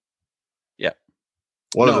school. Yeah.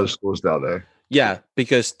 One of those schools down there. Yeah,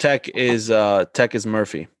 because Tech is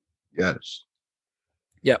Murphy. Yes.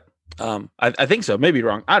 Yep. I think so. Maybe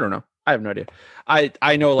wrong. I don't know. I have no idea.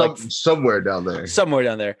 I know somewhere down there. Somewhere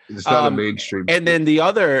down there. It's not a mainstream. And then the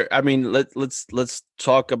other, I mean, let's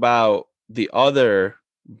talk about the other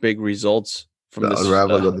big results from The this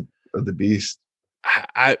unraveling of the beast.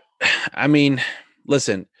 I mean,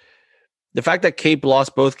 listen, the fact that Cape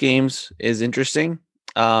lost both games is interesting.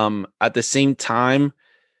 At the same time,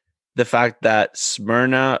 the fact that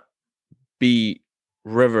Smyrna beat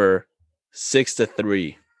River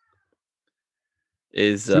 6-3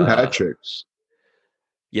 is 2 hat tricks.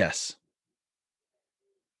 Yes.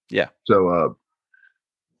 Yeah. So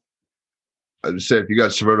I would say if you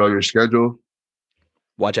got Smyrna on your schedule,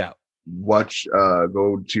 Watch out.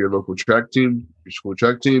 Go to your local track team, your school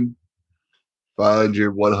track team, find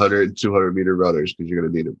your 100 and 200 meter runners because you're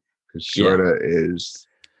going to need them. Because Smyrna is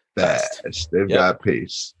fast. They've got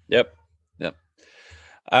pace. Yep.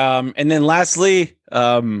 And then lastly,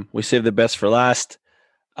 we saved the best for last.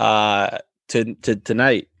 Tonight,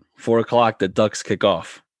 4:00, the Ducks kick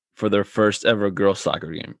off for their first ever girls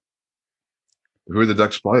soccer game. Who are the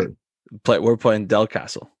Ducks playing? We're playing Del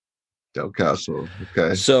Castle. Del Castle.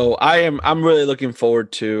 Okay. So I'm really looking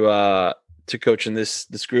forward to coaching this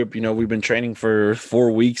group. You know, we've been training for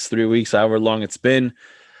 4 weeks, 3 weeks, however long it's been.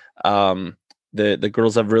 The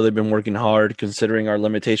girls have really been working hard considering our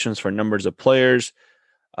limitations for numbers of players.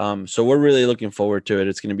 So we're really looking forward to it.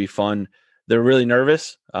 It's going to be fun. They're really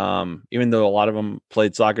nervous. Even though a lot of them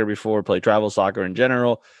played soccer before, played travel soccer in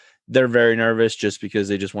general, they're very nervous just because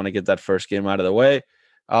they just want to get that first game out of the way.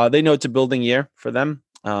 They know it's a building year for them.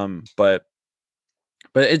 But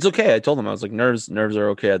it's okay. I told them, I was like, nerves are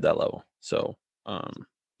okay at that level. So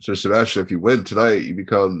Sebastian, if you win tonight, you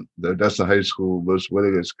become the Odessa High School most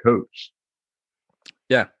winningest coach.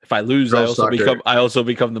 Yeah. If I lose, I also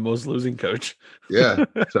become the most losing coach. Yeah.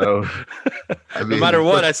 So I mean, no matter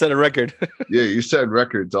what, I set a record. Yeah, you set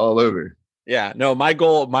records all over. Yeah. No, my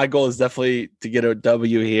goal is definitely to get a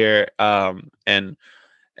W here.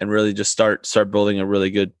 And really just start building a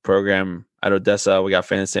really good program at Odessa. We got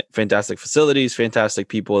fantastic facilities, fantastic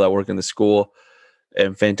people that work in the school,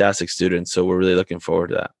 and fantastic students. So we're really looking forward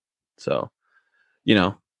to that. So, you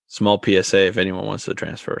know, small PSA if anyone wants to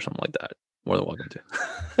transfer or something like that, more than welcome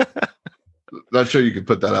to. Not sure you could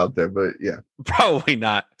put that out there, but yeah. Probably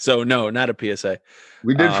not. So no, not a PSA.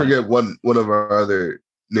 We did forget one of our other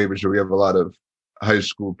neighbors where we have a lot of high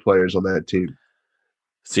school players on that team.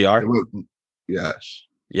 CR? Yes.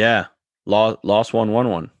 Yeah. Lost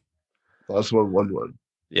 1-1-1. Lost 1-1-1.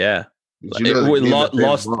 Yeah. Did you know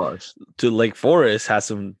lost to Lake Forest, has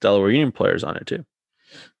some Delaware Union players on it too.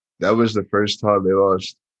 That was the first time they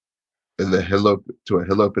lost in the to a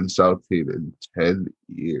Hill Open South team in 10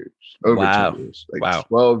 years. Over 10 years.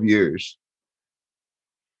 12 years.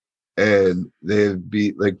 And they've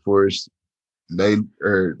beat Lake Forest they've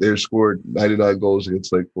scored 99 goals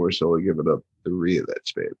against Lake Forest, only giving up 3 in that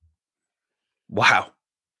span. Wow.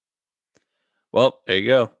 Well, there you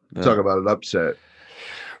go. Talk about an upset.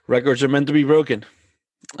 Records are meant to be broken.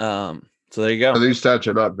 So there you go. And these stats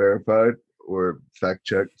are not verified or fact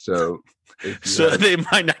checked. So they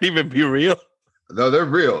might not even be real. No, they're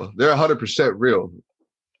real. They're 100% real.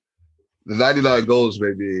 The 99 goals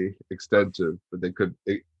may be extensive, but they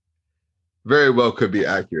very well could be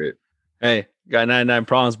accurate. Hey, got 99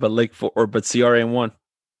 problems, but CRA won.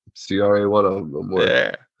 CRA won of them.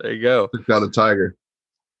 Yeah, there you go. Took down a tiger.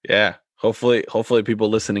 Yeah. Hopefully people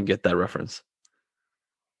listening get that reference.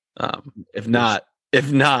 If not,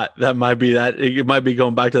 that might be that. It might be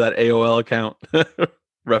going back to that AOL account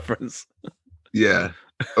reference. Yeah,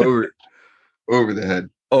 over the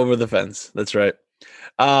head, over the fence. That's right.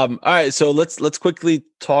 All right, so let's quickly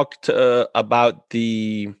talk about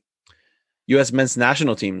the U.S. men's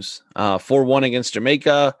national teams. 4-1 against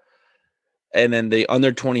Jamaica, and then the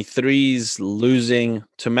under 23s losing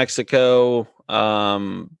to Mexico.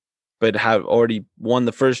 But have already won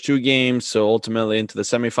the first 2 games, so ultimately into the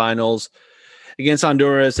semifinals against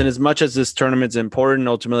Honduras. And as much as this tournament's important,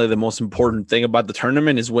 ultimately the most important thing about the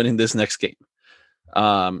tournament is winning this next game.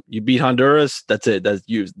 You beat Honduras, that's it.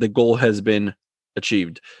 The goal has been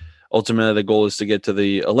achieved. Ultimately, the goal is to get to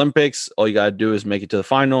the Olympics. All you got to do is make it to the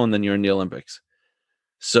final, and then you're in the Olympics.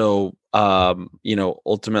 So,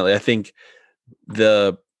 ultimately, I think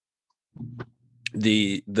the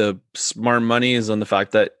smart money is on the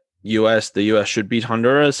fact that the U.S. should beat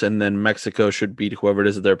Honduras, and then Mexico should beat whoever it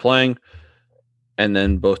is that they're playing, and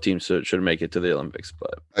then both teams should make it to the Olympics.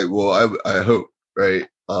 But I hope, right?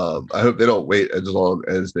 I hope they don't wait as long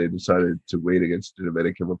as they decided to wait against the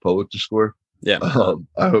Dominican Republic to score. Yeah,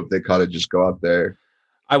 I hope they kind of just go out there.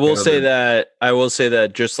 I will say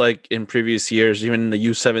that just like in previous years, even in the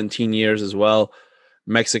U17 years as well,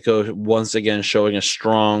 Mexico once again showing a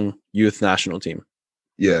strong youth national team.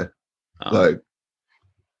 Yeah, I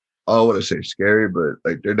don't want to say scary, but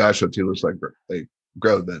like their national team looks like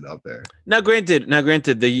grown men out there. Now, granted,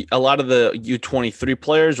 a lot of the U23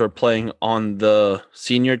 players are playing on the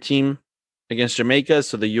senior team against Jamaica,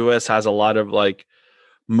 so the U.S. has a lot of like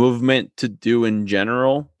movement to do in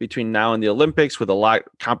general between now and the Olympics, with a lot of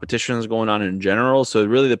competitions going on in general. So it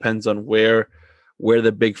really depends on where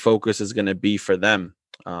the big focus is going to be for them.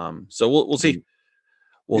 So we'll see.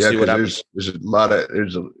 We'll see what happens. There's a lot of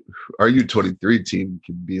our U23 team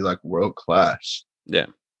can be like world class. Yeah,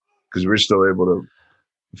 because we're still able to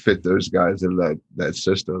fit those guys in that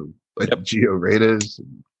system, like Gio Reyes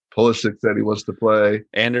and Pulisic that he wants to play.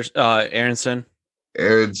 Aronson,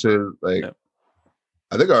 like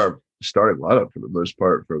I think our starting lineup for the most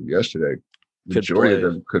part from yesterday, majority of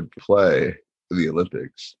them could play in the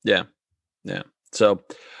Olympics. Yeah. So,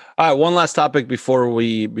 all right, one last topic before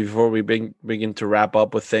we begin to wrap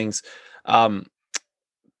up with things.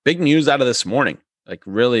 Big news out of this morning. Like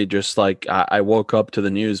really just like I woke up to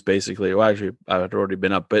the news basically. Well, actually I had already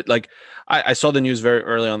been up, but like I saw the news very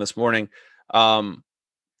early on this morning.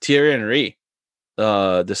 Thierry Henry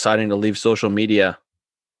deciding to leave social media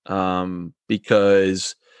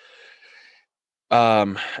because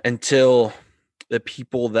until the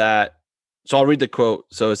people that, so I'll read the quote.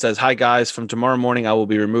 So it says, "Hi guys, from tomorrow morning I will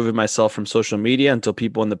be removing myself from social media until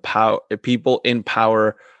people in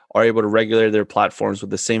power are able to regulate their platforms with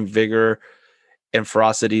the same vigor and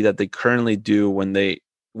ferocity that they currently do when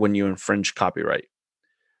you infringe copyright."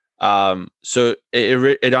 So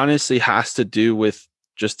it honestly has to do with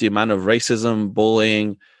just the amount of racism,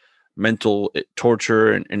 bullying, mental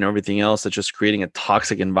torture, and everything else that's just creating a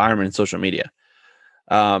toxic environment in social media.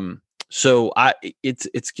 So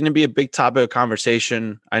it's going to be a big topic of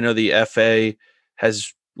conversation. I know the FA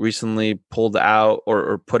has recently pulled out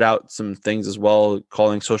or put out some things as well,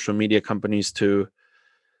 calling social media companies to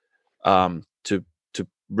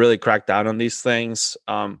really crack down on these things.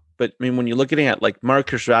 But I mean, when you're looking at like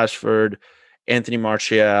Marcus Rashford, Anthony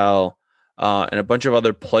Martial, and a bunch of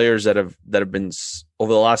other players that have been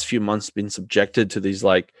over the last few months been subjected to these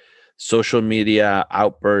like social media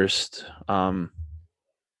outbursts,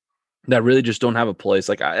 that really just don't have a place.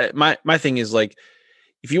 Like my thing is like,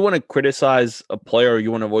 if you want to criticize a player or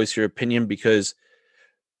you want to voice your opinion because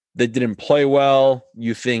they didn't play well,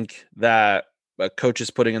 you think that a coach is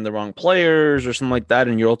putting in the wrong players or something like that,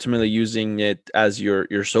 and you're ultimately using it as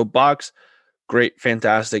your soapbox, great,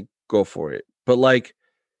 fantastic, go for it. But like,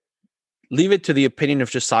 leave it to the opinion of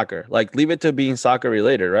just soccer. Like, leave it to being soccer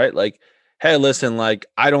related, right? Like, hey, listen, like,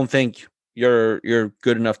 I don't think you're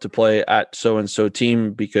good enough to play at so and so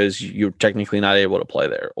team because you're technically not able to play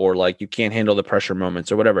there, or like you can't handle the pressure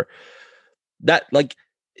moments or whatever. That like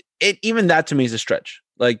it, even that to me is a stretch.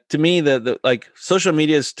 Like, to me, the like social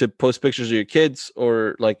media is to post pictures of your kids,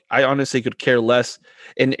 or like I honestly could care less,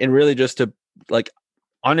 and really just to like,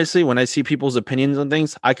 honestly, when I see people's opinions on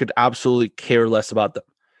things, I could absolutely care less about them.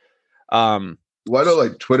 Well, I know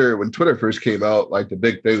like Twitter, when Twitter first came out, like the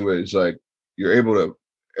big thing was like you're able to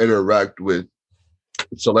interact with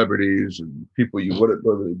celebrities and people you wouldn't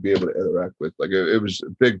normally be able to interact with. Like it was a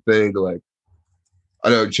big thing. Like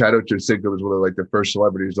I know Chad Ochocinco was one of like the first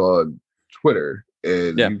celebrities on Twitter,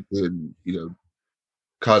 and you can,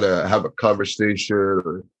 kind of have a conversation,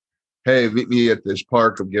 or hey, meet me at this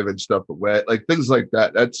park, I'm giving stuff away, like things like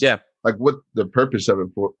that. That's like what the purpose of it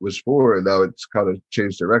was for, and now it's kind of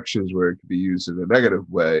changed directions where it could be used in a negative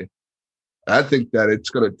way. I think that it's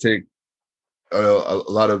going to take a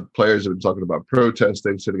lot of players have been talking about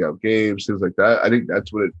protesting, sitting out games, things like that. I think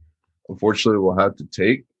that's what it unfortunately will have to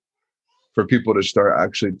take for people to start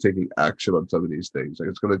actually taking action on some of these things. Like,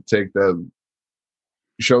 it's going to take them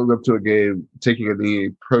showing up to a game, taking a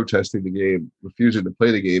knee, protesting the game, refusing to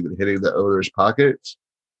play the game, and hitting the owner's pockets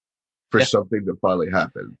for something to finally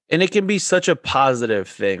happen. And it can be such a positive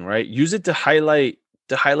thing, right? Use it to highlight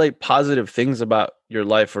positive things about your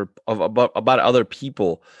life or about other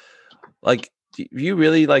people. Like, do you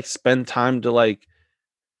really like spend time to like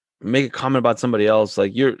make a comment about somebody else?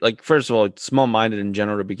 Like, you're like, first of all, small-minded in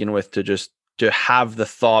general to begin with, to have the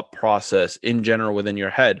thought process in general within your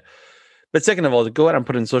head. But second of all, to go out and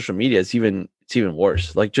put it in social media, it's even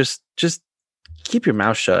worse. Like, just keep your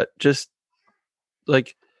mouth shut. Just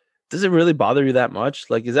like, does it really bother you that much?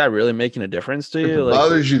 Like, is that really making a difference to you? If it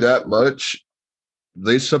bothers you that much,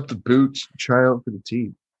 lace up the boots, try out for the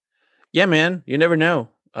team. Yeah, man. You never know.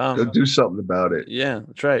 Go do something about it. Yeah,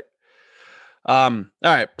 that's right. All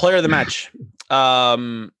right. Player of the match.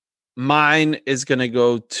 Mine is going to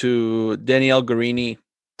go to Daniele Guarini.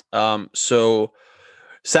 So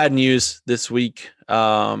sad news this week.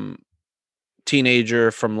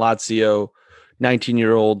 Teenager from Lazio,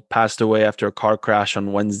 19-year-old, passed away after a car crash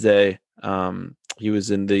on Wednesday. He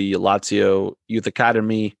was in the Lazio Youth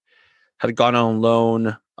Academy, had gone on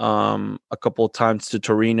loan a couple of times to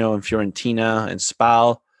Torino and Fiorentina and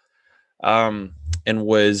Spal, and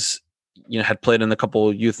was, had played in a couple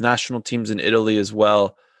of youth national teams in Italy as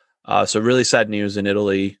well. So really sad news in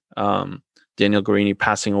Italy. Daniel Guarini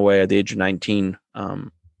passing away at the age of 19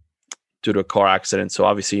 due to a car accident. So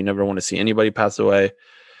obviously you never want to see anybody pass away.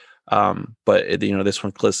 But this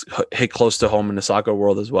one hit close to home in the soccer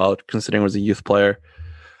world as well, considering it was a youth player.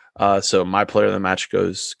 So my player of the match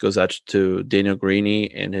goes out to Daniel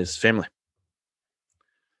Guarini and his family.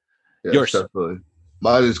 Yeah, yours. Definitely.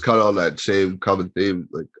 Mine is kind of on that same common theme.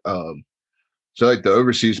 So like the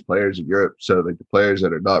overseas players in Europe, so like the players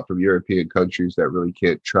that are not from European countries that really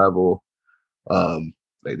can't travel,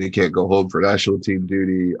 like they can't go home for national team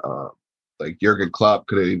duty. Like Jurgen Klopp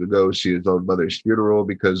couldn't even go see his own mother's funeral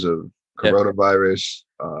because of coronavirus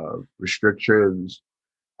restrictions.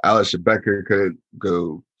 Alisson Becker couldn't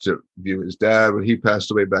go to view his dad when he passed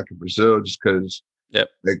away back in Brazil just because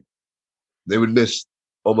they would miss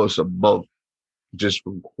almost a month just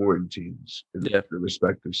from quarantines in the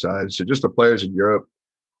respective sides. So just the players in Europe,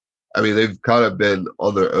 I mean, they've kind of been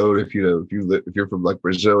on their own. If you're from like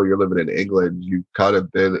Brazil, you're living in England, you've kind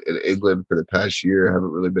of been in England for the past year,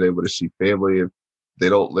 haven't really been able to see family if they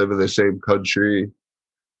don't live in the same country.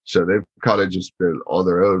 So they've kind of just been on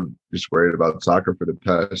their own, just worried about soccer for the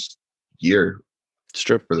past year. It's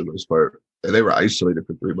true. For the most part. And they were isolated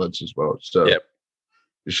for 3 months as well. So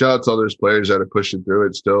shout out to all those players that are pushing through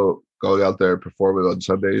it, still going out there and performing on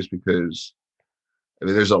Sundays, because I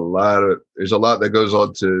mean there's a lot that goes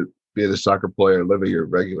on to being a soccer player and living your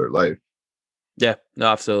regular life. Yeah, no,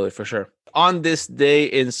 absolutely, for sure. On this day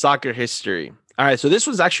in soccer history. All right, so this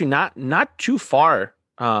was actually not too far,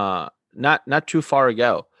 not too far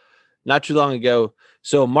ago, not too long ago.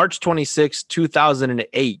 So March 26,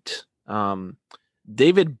 2008,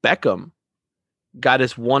 David Beckham got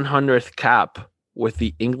his 100th cap with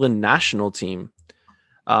the England national team.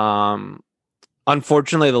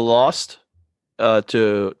 Unfortunately, they lost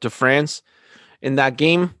to France in that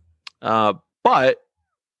game. But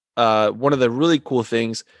one of the really cool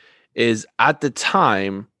things is at the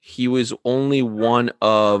time, he was only one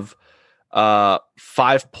of 5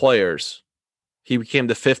 players. He became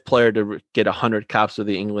the 5th player to get 100 caps with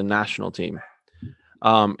the England national team.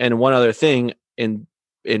 And one other thing, in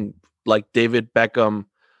like David Beckham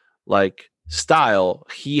like style,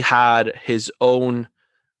 he had his own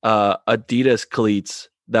Adidas cleats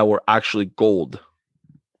that were actually gold,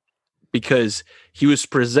 because he was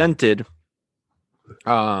presented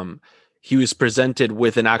with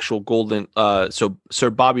an actual golden so Sir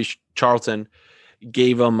Bobby Charlton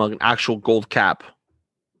gave him an actual gold cap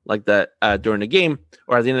like that during the game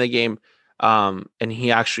or at the end of the game, and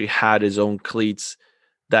he actually had his own cleats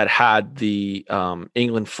that had the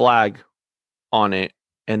England flag on it,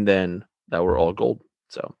 and then that were all gold.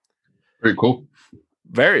 So very cool.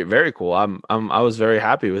 Very, very cool. I was very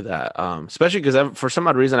happy with that, especially because for some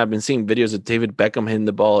odd reason I've been seeing videos of David Beckham hitting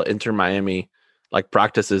the ball at Inter Miami like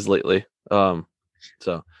practices lately. So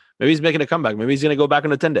maybe he's making a comeback. Maybe he's gonna go back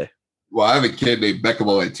on a 10-day. Well, I have a kid named Beckham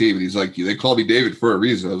on my team, and he's like, they call me David for a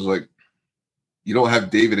reason. I was like, you don't have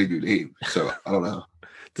David in your name, so I don't know.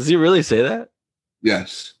 Does he really say that?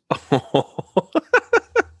 Yes.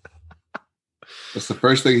 That's the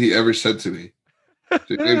first thing he ever said to me.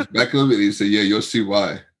 His name's Beckham, and he said, yeah, you'll see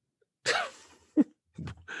why.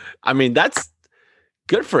 I mean, that's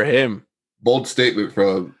good for him. Bold statement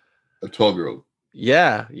from a 12-year-old.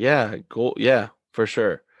 Yeah. Cool. Yeah, for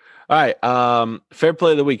sure. All right. Fair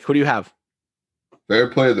play of the week. Who do you have? Fair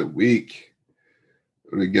play of the week.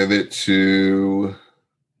 I'm going to give it to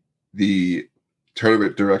the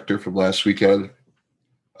tournament director from last weekend,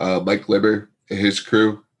 Mike Libber and his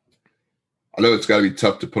crew. I know it's got to be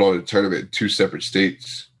tough to put on a tournament in 2 separate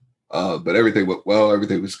states, but everything went well.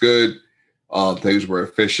 Everything was good. Things were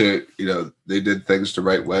efficient. They did things the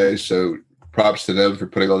right way. So props to them for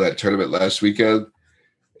putting on that tournament last weekend,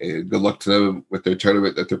 and good luck to them with their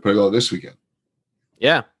tournament that they're putting on this weekend.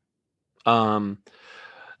 Yeah.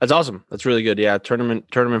 That's awesome. That's really good. Yeah.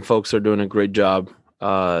 Tournament folks are doing a great job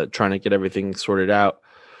trying to get everything sorted out.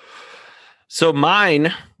 So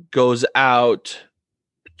mine goes out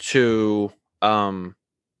to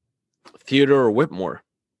Theodore Whitmore.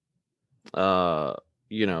 Tapa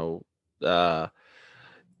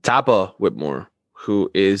Whitmore,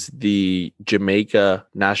 who is the Jamaica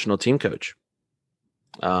national team coach.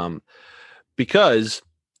 Because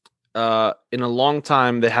in a long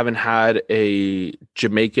time they haven't had a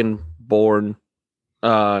Jamaican-born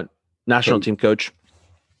national team coach,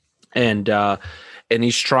 and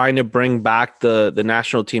he's trying to bring back the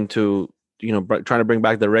national team to trying to bring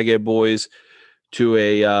back the Reggae Boys to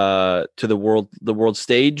the world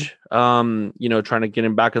stage. Trying to get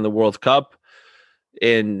him back in the World Cup,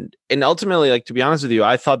 and ultimately, like, to be honest with you,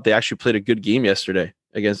 I thought they actually played a good game yesterday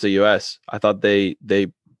against the US. I thought they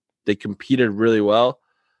competed really well.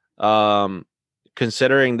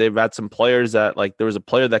 Considering they've had some players that, like, there was a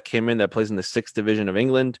player that came in that plays in the 6th division of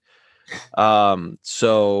England. They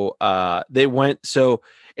went so.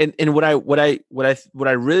 And what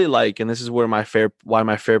I really like, and this is where my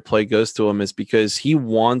fair play goes to him, is because he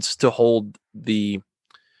wants to hold the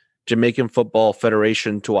Jamaican Football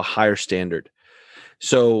Federation to a higher standard.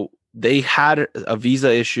 So they had a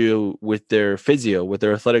visa issue with their physio, with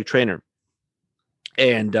their athletic trainer,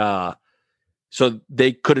 and so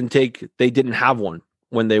they didn't have one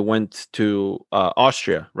when they went to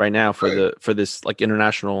Austria right now for this like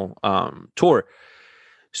international tour.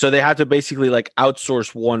 So they had to basically like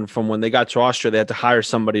outsource one from when they got to Austria. They had to hire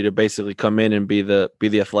somebody to basically come in and be the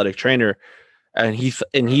athletic trainer. And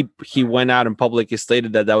he went out in public and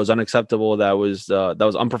stated that was unacceptable. That was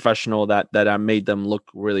unprofessional. That made them look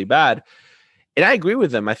really bad. And I agree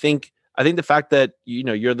with them. I think the fact that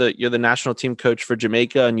you're the national team coach for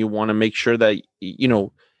Jamaica, and you want to make sure that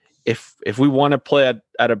if we want to play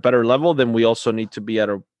at a better level, then we also need to be at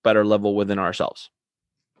a better level within ourselves.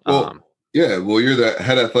 Well, you're the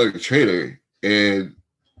head athletic trainer, and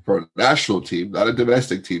for a national team, not a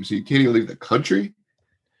domestic team, so you can't even leave the country.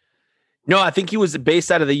 No, I think he was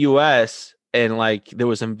based out of the U.S. and like there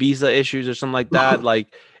was some visa issues or something like that.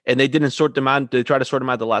 Like, and they didn't sort them out. They tried to sort them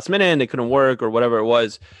out at the last minute, and they couldn't work or whatever it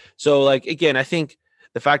was. So, like, again, I think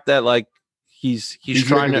the fact that like he's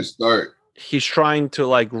trying to start. He's trying to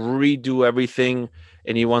like redo everything,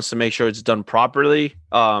 and he wants to make sure it's done properly.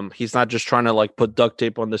 He's not just trying to like put duct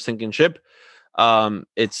tape on the sinking ship.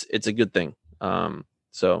 It's a good thing.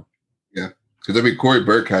 So yeah, because I mean Corey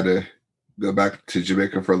Burke had to go back to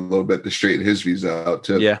Jamaica for a little bit to straighten his visa out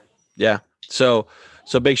too. Yeah. So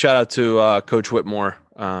big shout out to Coach Whitmore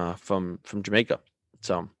from Jamaica.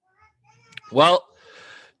 So, well,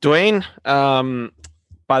 Dwayne,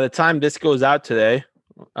 by the time this goes out today,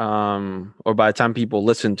 or by the time people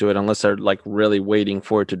listen to it, unless they're like really waiting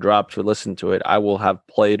for it to drop to listen to it, I will have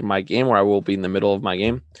played my game, or I will be in the middle of my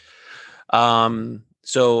game.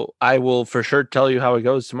 So I will for sure tell you how it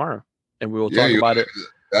goes tomorrow, and we will talk about it.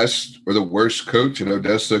 Best or the worst coach in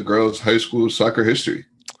Odessa girls high school soccer history.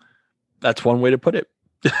 That's one way to put it.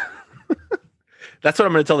 That's what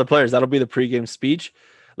I'm going to tell the players. That'll be the pregame speech.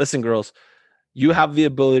 Listen, girls, you have the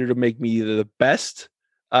ability to make me either the best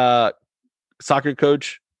soccer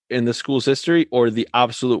coach in the school's history or the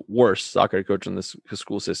absolute worst soccer coach in the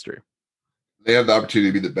school's history. They have the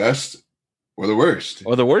opportunity to be the best or the worst.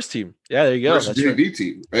 Or the worst team. Yeah, there you go. That's JV right.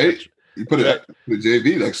 Team, right? You put it put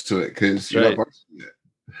JV next to it because you're not varsity yet.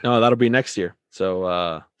 No, that'll be next year.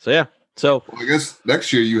 So yeah. So I guess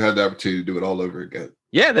next year you have the opportunity to do it all over again.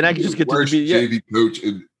 Yeah, then I can just get to be JV coach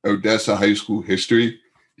in Odessa high school history,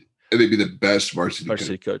 and they'd be the best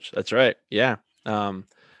varsity coach. That's right. Yeah.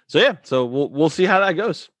 So we'll see how that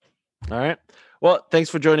goes. All right. Well, thanks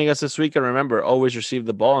for joining us this week, and remember, always receive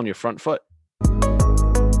the ball on your front foot.